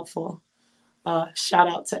 really helpful. Shout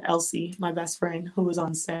out to Elsie, my best friend, who was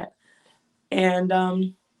on set. And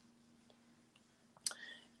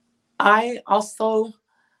I also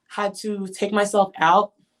had to take myself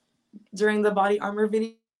out during the Body Armor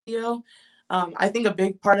video. I think a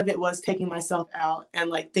big part of it was taking myself out and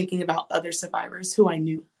like thinking about other survivors who I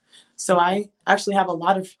knew. So I actually have a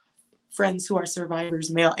lot of friends who are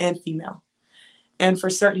survivors, male and female. And for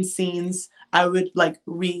certain scenes, I would like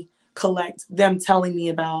recollect them telling me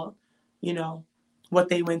about, you know, what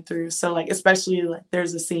they went through. So like, especially like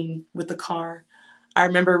there's a scene with the car. I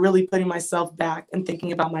remember really putting myself back and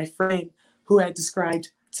thinking about my friend who had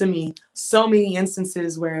described to me so many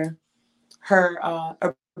instances where her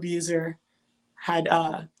abuser had,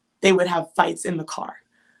 they would have fights in the car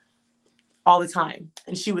all the time.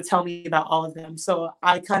 And she would tell me about all of them. So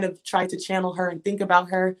I kind of tried to channel her and think about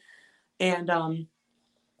her, and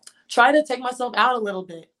try to take myself out a little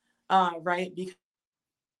bit, right? Because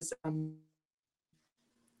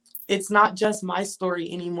it's not just my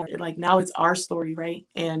story anymore. Like now it's our story, right?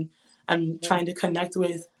 And I'm trying to connect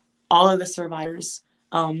with all of the survivors.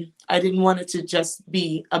 I didn't want it to just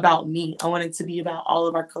be about me. I wanted it to be about all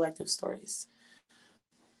of our collective stories.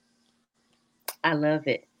 I love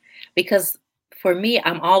it, because For me,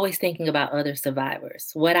 I'm always thinking about other survivors.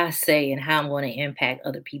 What I say and how I'm going to impact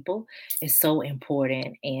other people is so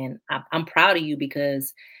important. And I'm proud of you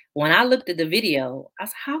because when I looked at the video, I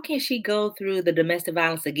was, how can she go through the domestic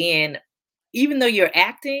violence again? Even though you're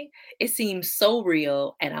acting, it seems so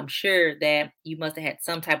real. And I'm sure that you must have had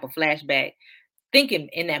some type of flashback thinking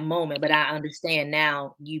in that moment, but I understand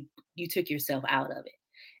now you took yourself out of it.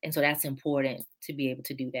 And so that's important to be able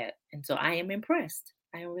to do that. And so I am impressed.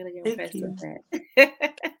 I am really Thank impressed with you. that.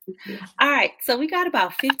 Thank you. All right, so we got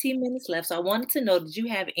about 15 minutes left. So I wanted to know, did you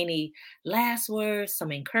have any last words,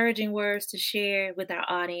 some encouraging words to share with our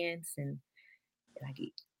audience? And like,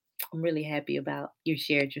 I'm really happy about you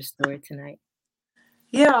shared your story tonight.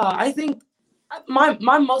 Yeah, I think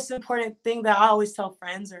my most important thing that I always tell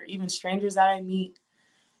friends or even strangers that I meet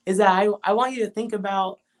is that I want you to think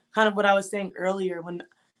about kind of what I was saying earlier when,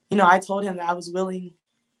 I told him that I was willing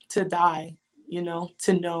to die,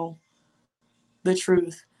 to know the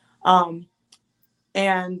truth. Um,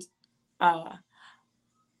 and uh,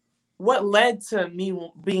 what led to me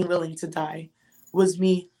being willing to die was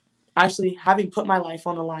me actually having put my life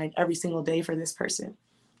on the line every single day for this person.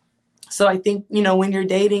 So I think, when you're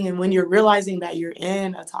dating and when you're realizing that you're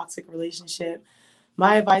in a toxic relationship,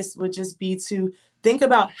 my advice would just be to think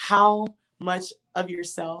about how much of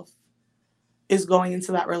yourself is going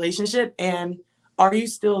into that relationship, and are you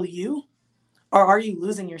still you, or are you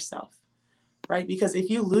losing yourself, right? Because if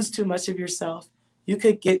you lose too much of yourself, you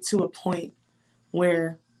could get to a point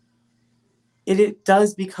where it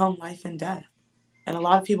does become life and death. And a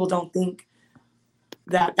lot of people don't think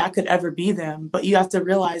that that could ever be them, but you have to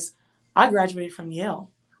realize I graduated from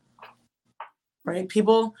Yale, right?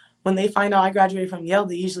 People, when they find out I graduated from Yale,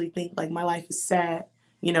 they usually think like my life is sad,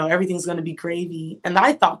 everything's going to be gravy. And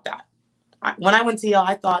I thought that. When I went to Yale,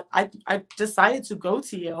 I thought I decided to go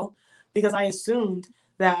to Yale because I assumed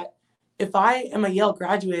that if I am a Yale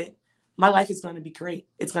graduate, my life is going to be great.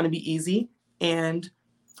 It's going to be easy, and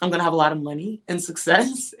I'm going to have a lot of money and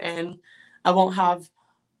success, and I won't have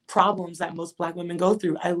problems that most Black women go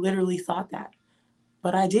through. I literally thought that,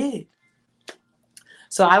 but I did.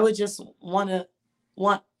 So I would just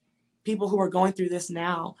want people who are going through this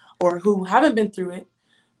now or who haven't been through it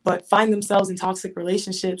but find themselves in toxic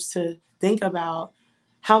relationships to think about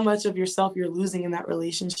how much of yourself you're losing in that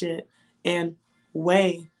relationship, and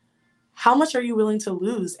weigh how much are you willing to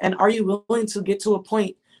lose, and are you willing to get to a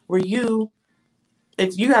point where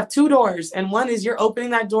if you have two doors and one is you're opening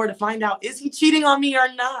that door to find out, is he cheating on me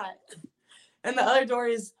or not, and the other door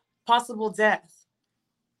is possible death,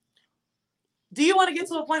 do you want to get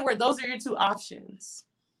to a point where those are your two options?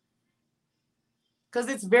 Because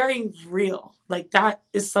it's very real. Like, that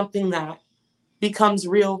is something that becomes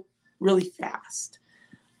real really fast.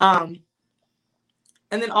 And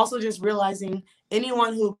then also just realizing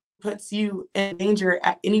anyone who puts you in danger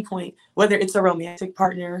at any point, whether it's a romantic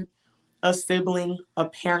partner, a sibling, a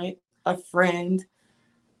parent, a friend,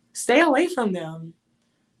 stay away from them.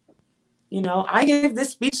 I gave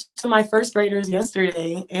this speech to my first graders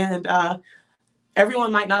yesterday, and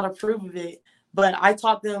everyone might not approve of it, but I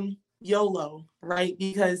taught them YOLO, right?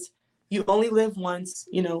 Because you only live once.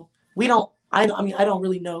 I don't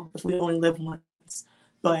really know if we only live once,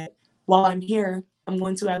 but while I'm here, I'm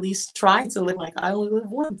going to at least try to live like I only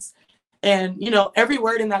live once. And, every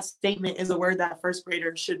word in that statement is a word that a first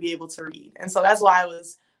grader should be able to read. And so that's why I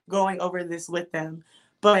was going over this with them.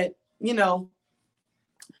 But,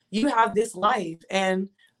 you have this life, and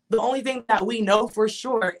the only thing that we know for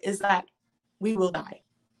sure is that we will die.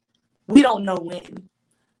 We don't know when,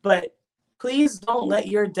 but please don't let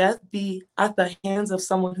your death be at the hands of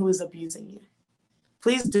someone who is abusing you.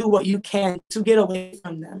 Please do what you can to get away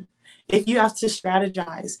from them. If you have to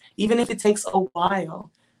strategize, even if it takes a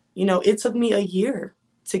while, it took me a year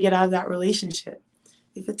to get out of that relationship.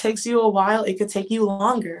 If it takes you a while, it could take you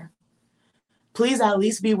longer. Please at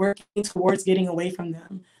least be working towards getting away from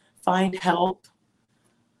them. Find help.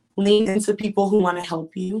 Lean into people who want to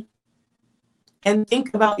help you. And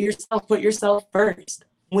think about yourself. Put yourself first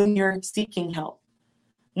when you're seeking help.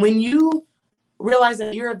 When you realize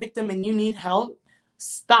that you're a victim and you need help,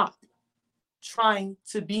 stop trying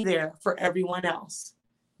to be there for everyone else.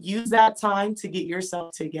 Use that time to get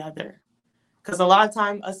yourself together. Because a lot of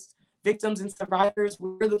time, us victims and survivors,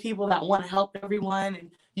 we're the people that want to help everyone,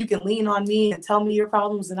 and you can lean on me and tell me your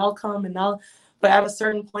problems and I'll come but at a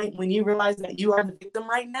certain point, when you realize that you are the victim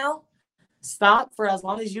right now, stop for as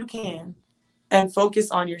long as you can and focus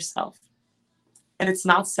on yourself. And it's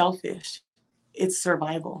not selfish, it's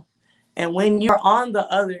survival. And when you're on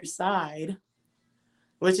the other side,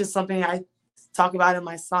 which is something I talk about in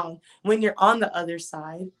my song, when you're on the other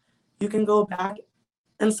side, you can go back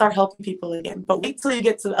and start helping people again. But wait till you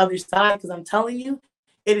get to the other side, because I'm telling you,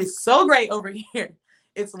 it is so great over here.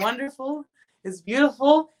 It's wonderful. It's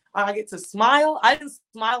beautiful. I get to smile. I didn't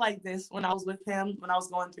smile like this when I was with him, when I was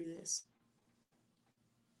going through this.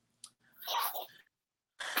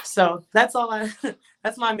 So that's all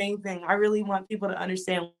that's my main thing. I really want people to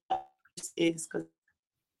understand what this is, because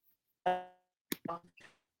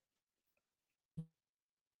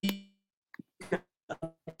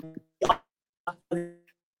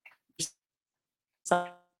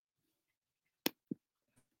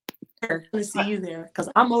to see you there, because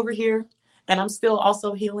I'm over here and I'm still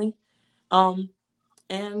also healing.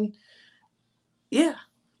 And yeah,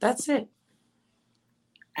 that's it.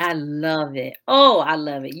 I love it. Oh, I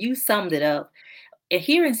love it. You summed it up. And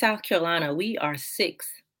here in South Carolina, we are sixth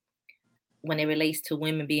when it relates to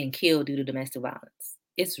women being killed due to domestic violence.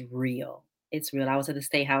 It's real. It's real. I was at the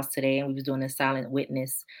State House today and we was doing a silent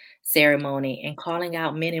witness ceremony and calling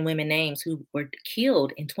out men and women names who were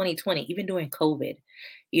killed in 2020, even during COVID.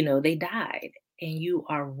 You know, they died. And you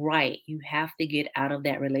are right. You have to get out of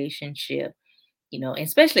that relationship, you know,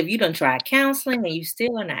 especially if you don't try counseling and you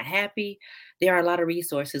still are not happy. There are a lot of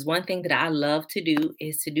resources. One thing that I love to do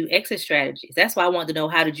is to do exit strategies. That's why I want to know,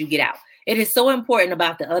 how did you get out? It is so important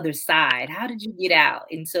about the other side. How did you get out?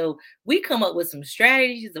 And so we come up with some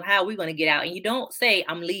strategies of how we're going to get out. And you don't say,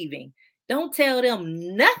 I'm leaving. Don't tell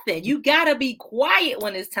them nothing. You got to be quiet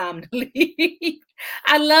when it's time to leave.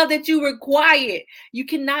 I love that you were quiet. You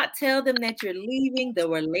cannot tell them that you're leaving the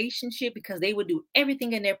relationship, because they would do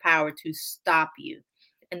everything in their power to stop you.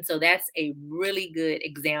 And so that's a really good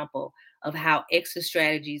example of how exit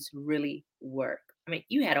strategies really work. I mean,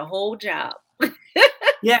 you had a whole job.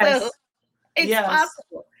 Yes. So it's yes.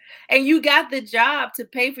 possible. And you got the job to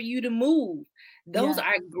pay for you to move. Those Yeah.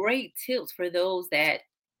 are great tips for those that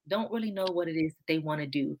don't really know what it is that they want to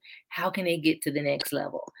do. How can they get to the next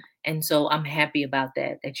level? And so I'm happy about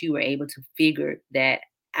that you were able to figure that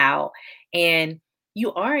out. And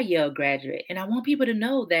you are a Yale graduate. And I want people to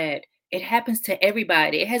know that it happens to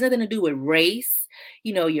everybody. It has nothing to do with race,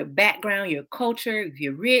 you know, your background, your culture, if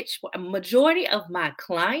you're rich. A majority of my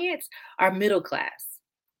clients are middle class,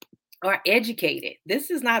 are educated.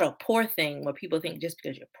 This is not a poor thing where people think just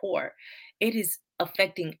because you're poor. It is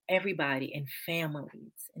affecting everybody and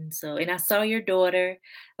families. And so, and I saw your daughter,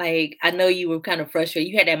 like, I know you were kind of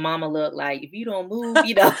frustrated. You had that mama look like, if you don't move,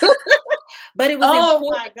 you know, but it was Oh my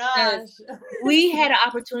important because gosh. we had an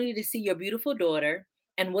opportunity to see your beautiful daughter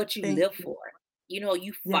and what you Thank live you. for. You know,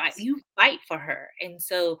 you Yes. fight for her. And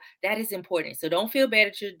so that is important. So don't feel bad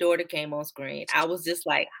that your daughter came on screen. I was just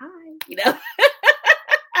like, hi, you know.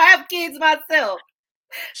 I have kids myself.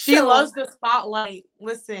 She So loves the spotlight.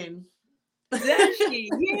 Listen. does she?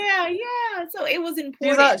 Yeah, yeah. So it was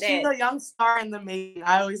important She's that a young star in the making.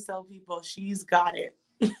 I always tell people she's got it.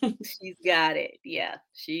 she's got it. Yeah,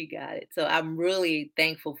 she got it. So I'm really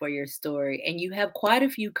thankful for your story. And you have quite a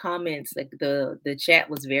few comments. Like the chat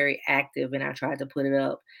was very active and I tried to put it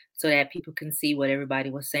up so that people can see what everybody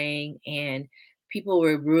was saying. And people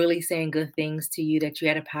were really saying good things to you, that you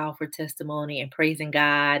had a powerful testimony and praising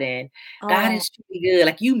God, and God Oh, is truly good.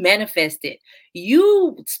 Like you manifested.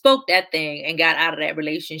 You spoke that thing and got out of that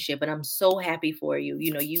relationship. And I'm so happy for you.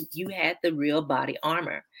 You know, you had the real body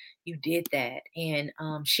armor. You did that. And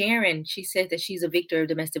Sharon, she said that she's a victim of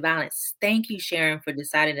domestic violence. Thank you, Sharon, for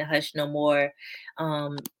deciding to hush no more.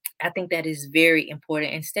 Um, I think that is very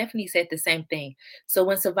important. And Stephanie said the same thing. So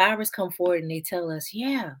when survivors come forward and they tell us,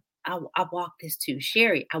 yeah, I walked this too.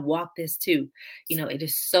 Sherry, I walked this too. You know, it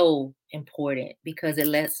is so important because it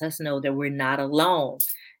lets us know that we're not alone.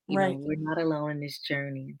 You know, right. we're not alone in this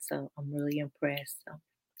journey. And so I'm really impressed. So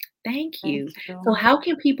thank Thank you. So you. how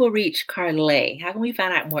can people reach Carlay? How can we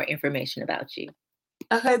find out more information about you?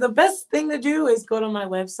 Okay, the best thing to do is go to my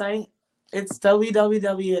website. It's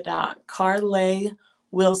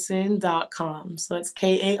www.carleywilson.com. So it's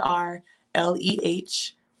KARLEH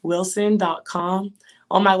Wilson.com.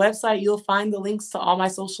 On my website, you'll find the links to all my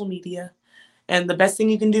social media. And the best thing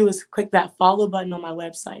you can do is click that follow button on my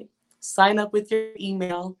website. Sign up with your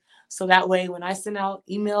email. So that way, when I send out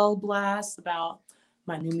email blasts about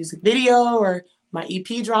my new music video or my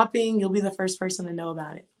EP dropping, you'll be the first person to know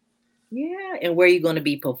about it. Yeah, and where you're going to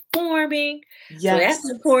be performing. So Yes. that's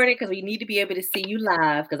important because we need to be able to see you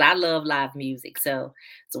live, because I love live music. So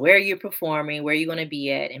where you're performing, where you're going to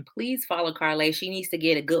be at, and please follow Carlay. She needs to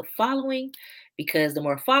get a good following, because the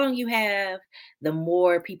more following you have, the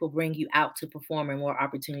more people bring you out to perform and more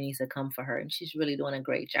opportunities that come for her. And she's really doing a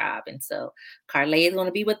great job. And so Carlay is going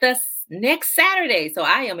to be with us next Saturday. So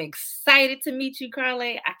I am excited to meet you,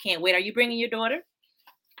 Carlay. I can't wait. Are you bringing your daughter?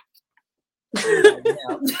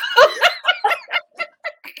 No.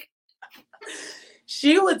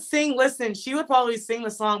 She would sing, listen, she would probably sing the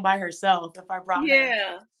song by herself if I brought her.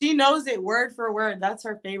 Yeah. She knows it word for word. That's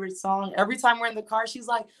her favorite song. Every time we're in the car, she's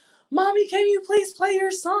like, Mommy, can you please play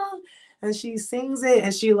your song? And she sings it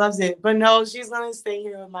and she loves it. But no, she's gonna stay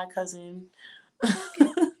here with my cousin.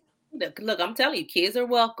 Okay. Look, I'm telling you, kids are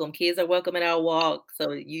welcome. Kids are welcome in our walk.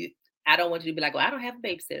 So I don't want you to be like, well, I don't have a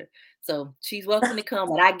babysitter. So she's welcome to come,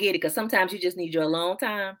 but I get it because sometimes you just need your alone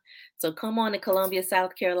time. So come on to Columbia,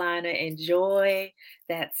 South Carolina, enjoy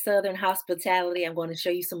that Southern hospitality. I'm going to show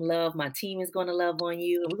you some love. My team is going to love on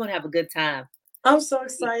you, and we're going to have a good time. I'm so Yeah,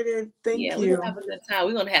 excited. yeah, Thank we're gonna you. have a good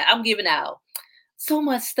time. I'm giving out so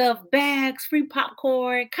much stuff, bags, free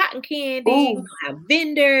popcorn, cotton candy. We're Ooh, gonna have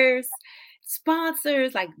vendors,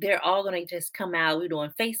 sponsors, like they're all gonna just come out. We're doing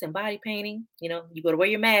face and body painting. You gotta wear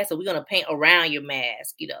your mask, so we're gonna paint around your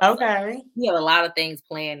mask. So okay. we have a lot of things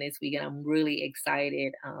planned this week, and I'm really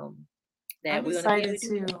excited that I'm we're gonna be able excited to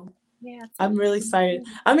do that. too. Yeah, I'm so really excited.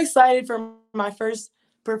 I'm excited for my first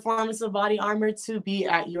performance of Body Armor to be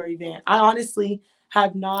at your event. I honestly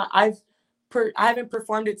have not. I haven't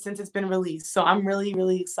performed it since it's been released, so I'm really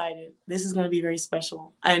really excited. This is going to be very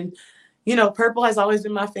special. And purple has always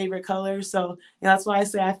been my favorite color, so that's why I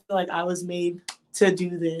say I feel like I was made to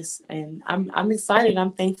do this, and I'm excited.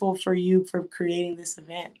 I'm thankful for you for creating this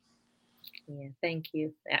event. yeah, thank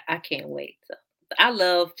you. I can't wait. So I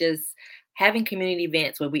love just having community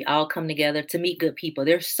events where we all come together to meet good people.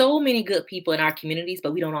 There's so many good people in our communities,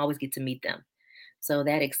 but we don't always get to meet them. So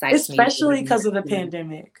that excites me Especially because of the really,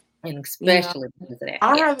 pandemic. and You know, especially because of that.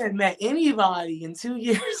 I Yeah. haven't met anybody in 2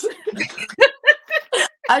 years.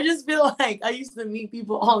 I just feel like I used to meet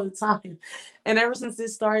people all the time. And ever since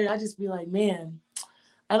this started, I just be like, man,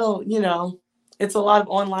 I don't, it's a lot of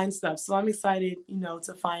online stuff. So I'm excited,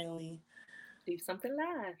 to finally, Do something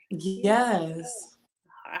live. Yeah. yes.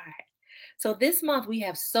 All right. So this month we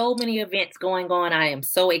have so many events going on. I am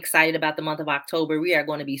so excited about the month of October. We are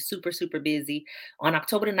going to be super, super busy. On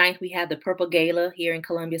October the 9th, we have the Purple Gala here in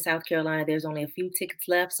Columbia, South Carolina. There's only a few tickets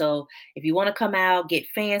left. So if you want to come out, get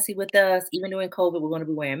fancy with us, even during COVID, we're going to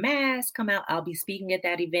be wearing masks. Come out. I'll be speaking at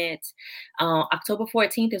that event. October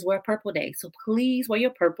 14th is Wear Purple Day. So please wear your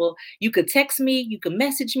purple. You could text me. You could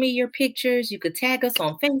message me your pictures. You could tag us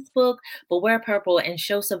on Facebook, but wear purple and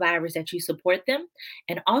show survivors that you support them.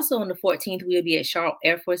 And also on the 14th, we'll be at Charlotte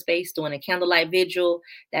Air Force Base doing a candlelight vigil.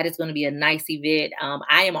 That is going to be a nice event.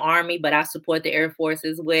 I am Army, but I support the Air Force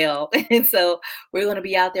as well. And so we're going to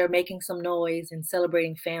be out there making some noise and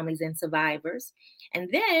celebrating families and survivors. And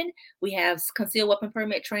then we have concealed weapon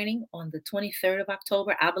permit training on the 23rd of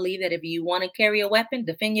October. I believe that if you want to carry a weapon,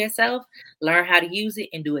 defend yourself, learn how to use it,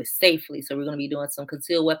 and do it safely. So we're going to be doing some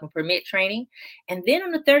concealed weapon permit training. And then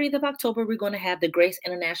on the 30th of October, we're going to have the Grace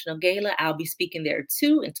International Gala. I'll be speaking there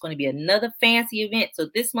too. It's going to be another fancy event. So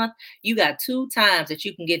this month, you got 2 times that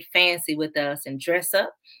you can get fancy with us and dress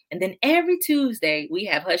up. And then every Tuesday, we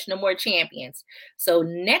have Hush No More Champions. So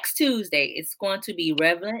next Tuesday, it's going to be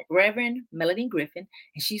Reverend Melanie Griffin,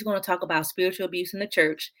 and she's going to talk about spiritual abuse in the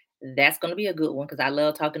church. That's going to be a good one because I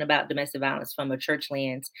love talking about domestic violence from a church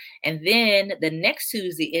lens. And then the next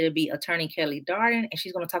Tuesday, it'll be Attorney Kelly Darden, and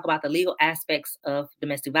she's going to talk about the legal aspects of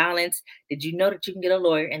domestic violence. Did you know that you can get a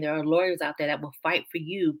lawyer? And there are lawyers out there that will fight for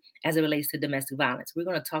you as it relates to domestic violence. We're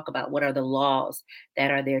going to talk about what are the laws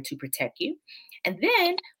that are there to protect you. And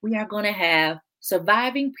then we are going to have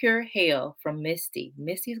Surviving Pure Hell from Misty.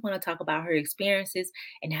 Misty is going to talk about her experiences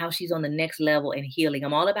and how she's on the next level in healing.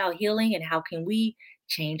 I'm all about healing and how can we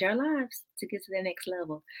change our lives to get to the next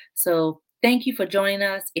level. So thank you for joining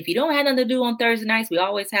us. If you don't have nothing to do on Thursday nights, we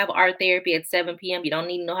always have art therapy at 7 p.m. You don't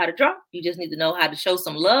need to know how to draw. You just need to know how to show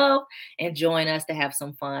some love and join us to have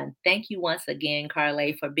some fun. Thank you once again,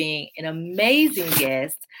 Carly, for being an amazing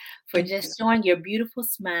guest, for just showing your beautiful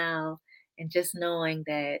smile and just knowing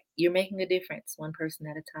that you're making a difference one person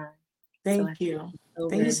at a time. So I Thank thank you. you so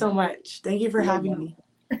Thank you very so much. much. Thank you for You're having welcome. me.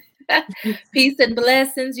 Peace and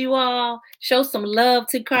blessings, you all. Show some love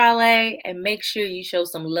to Carly and make sure you show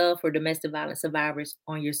some love for domestic violence survivors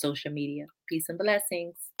on your social media. Peace and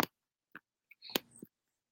blessings.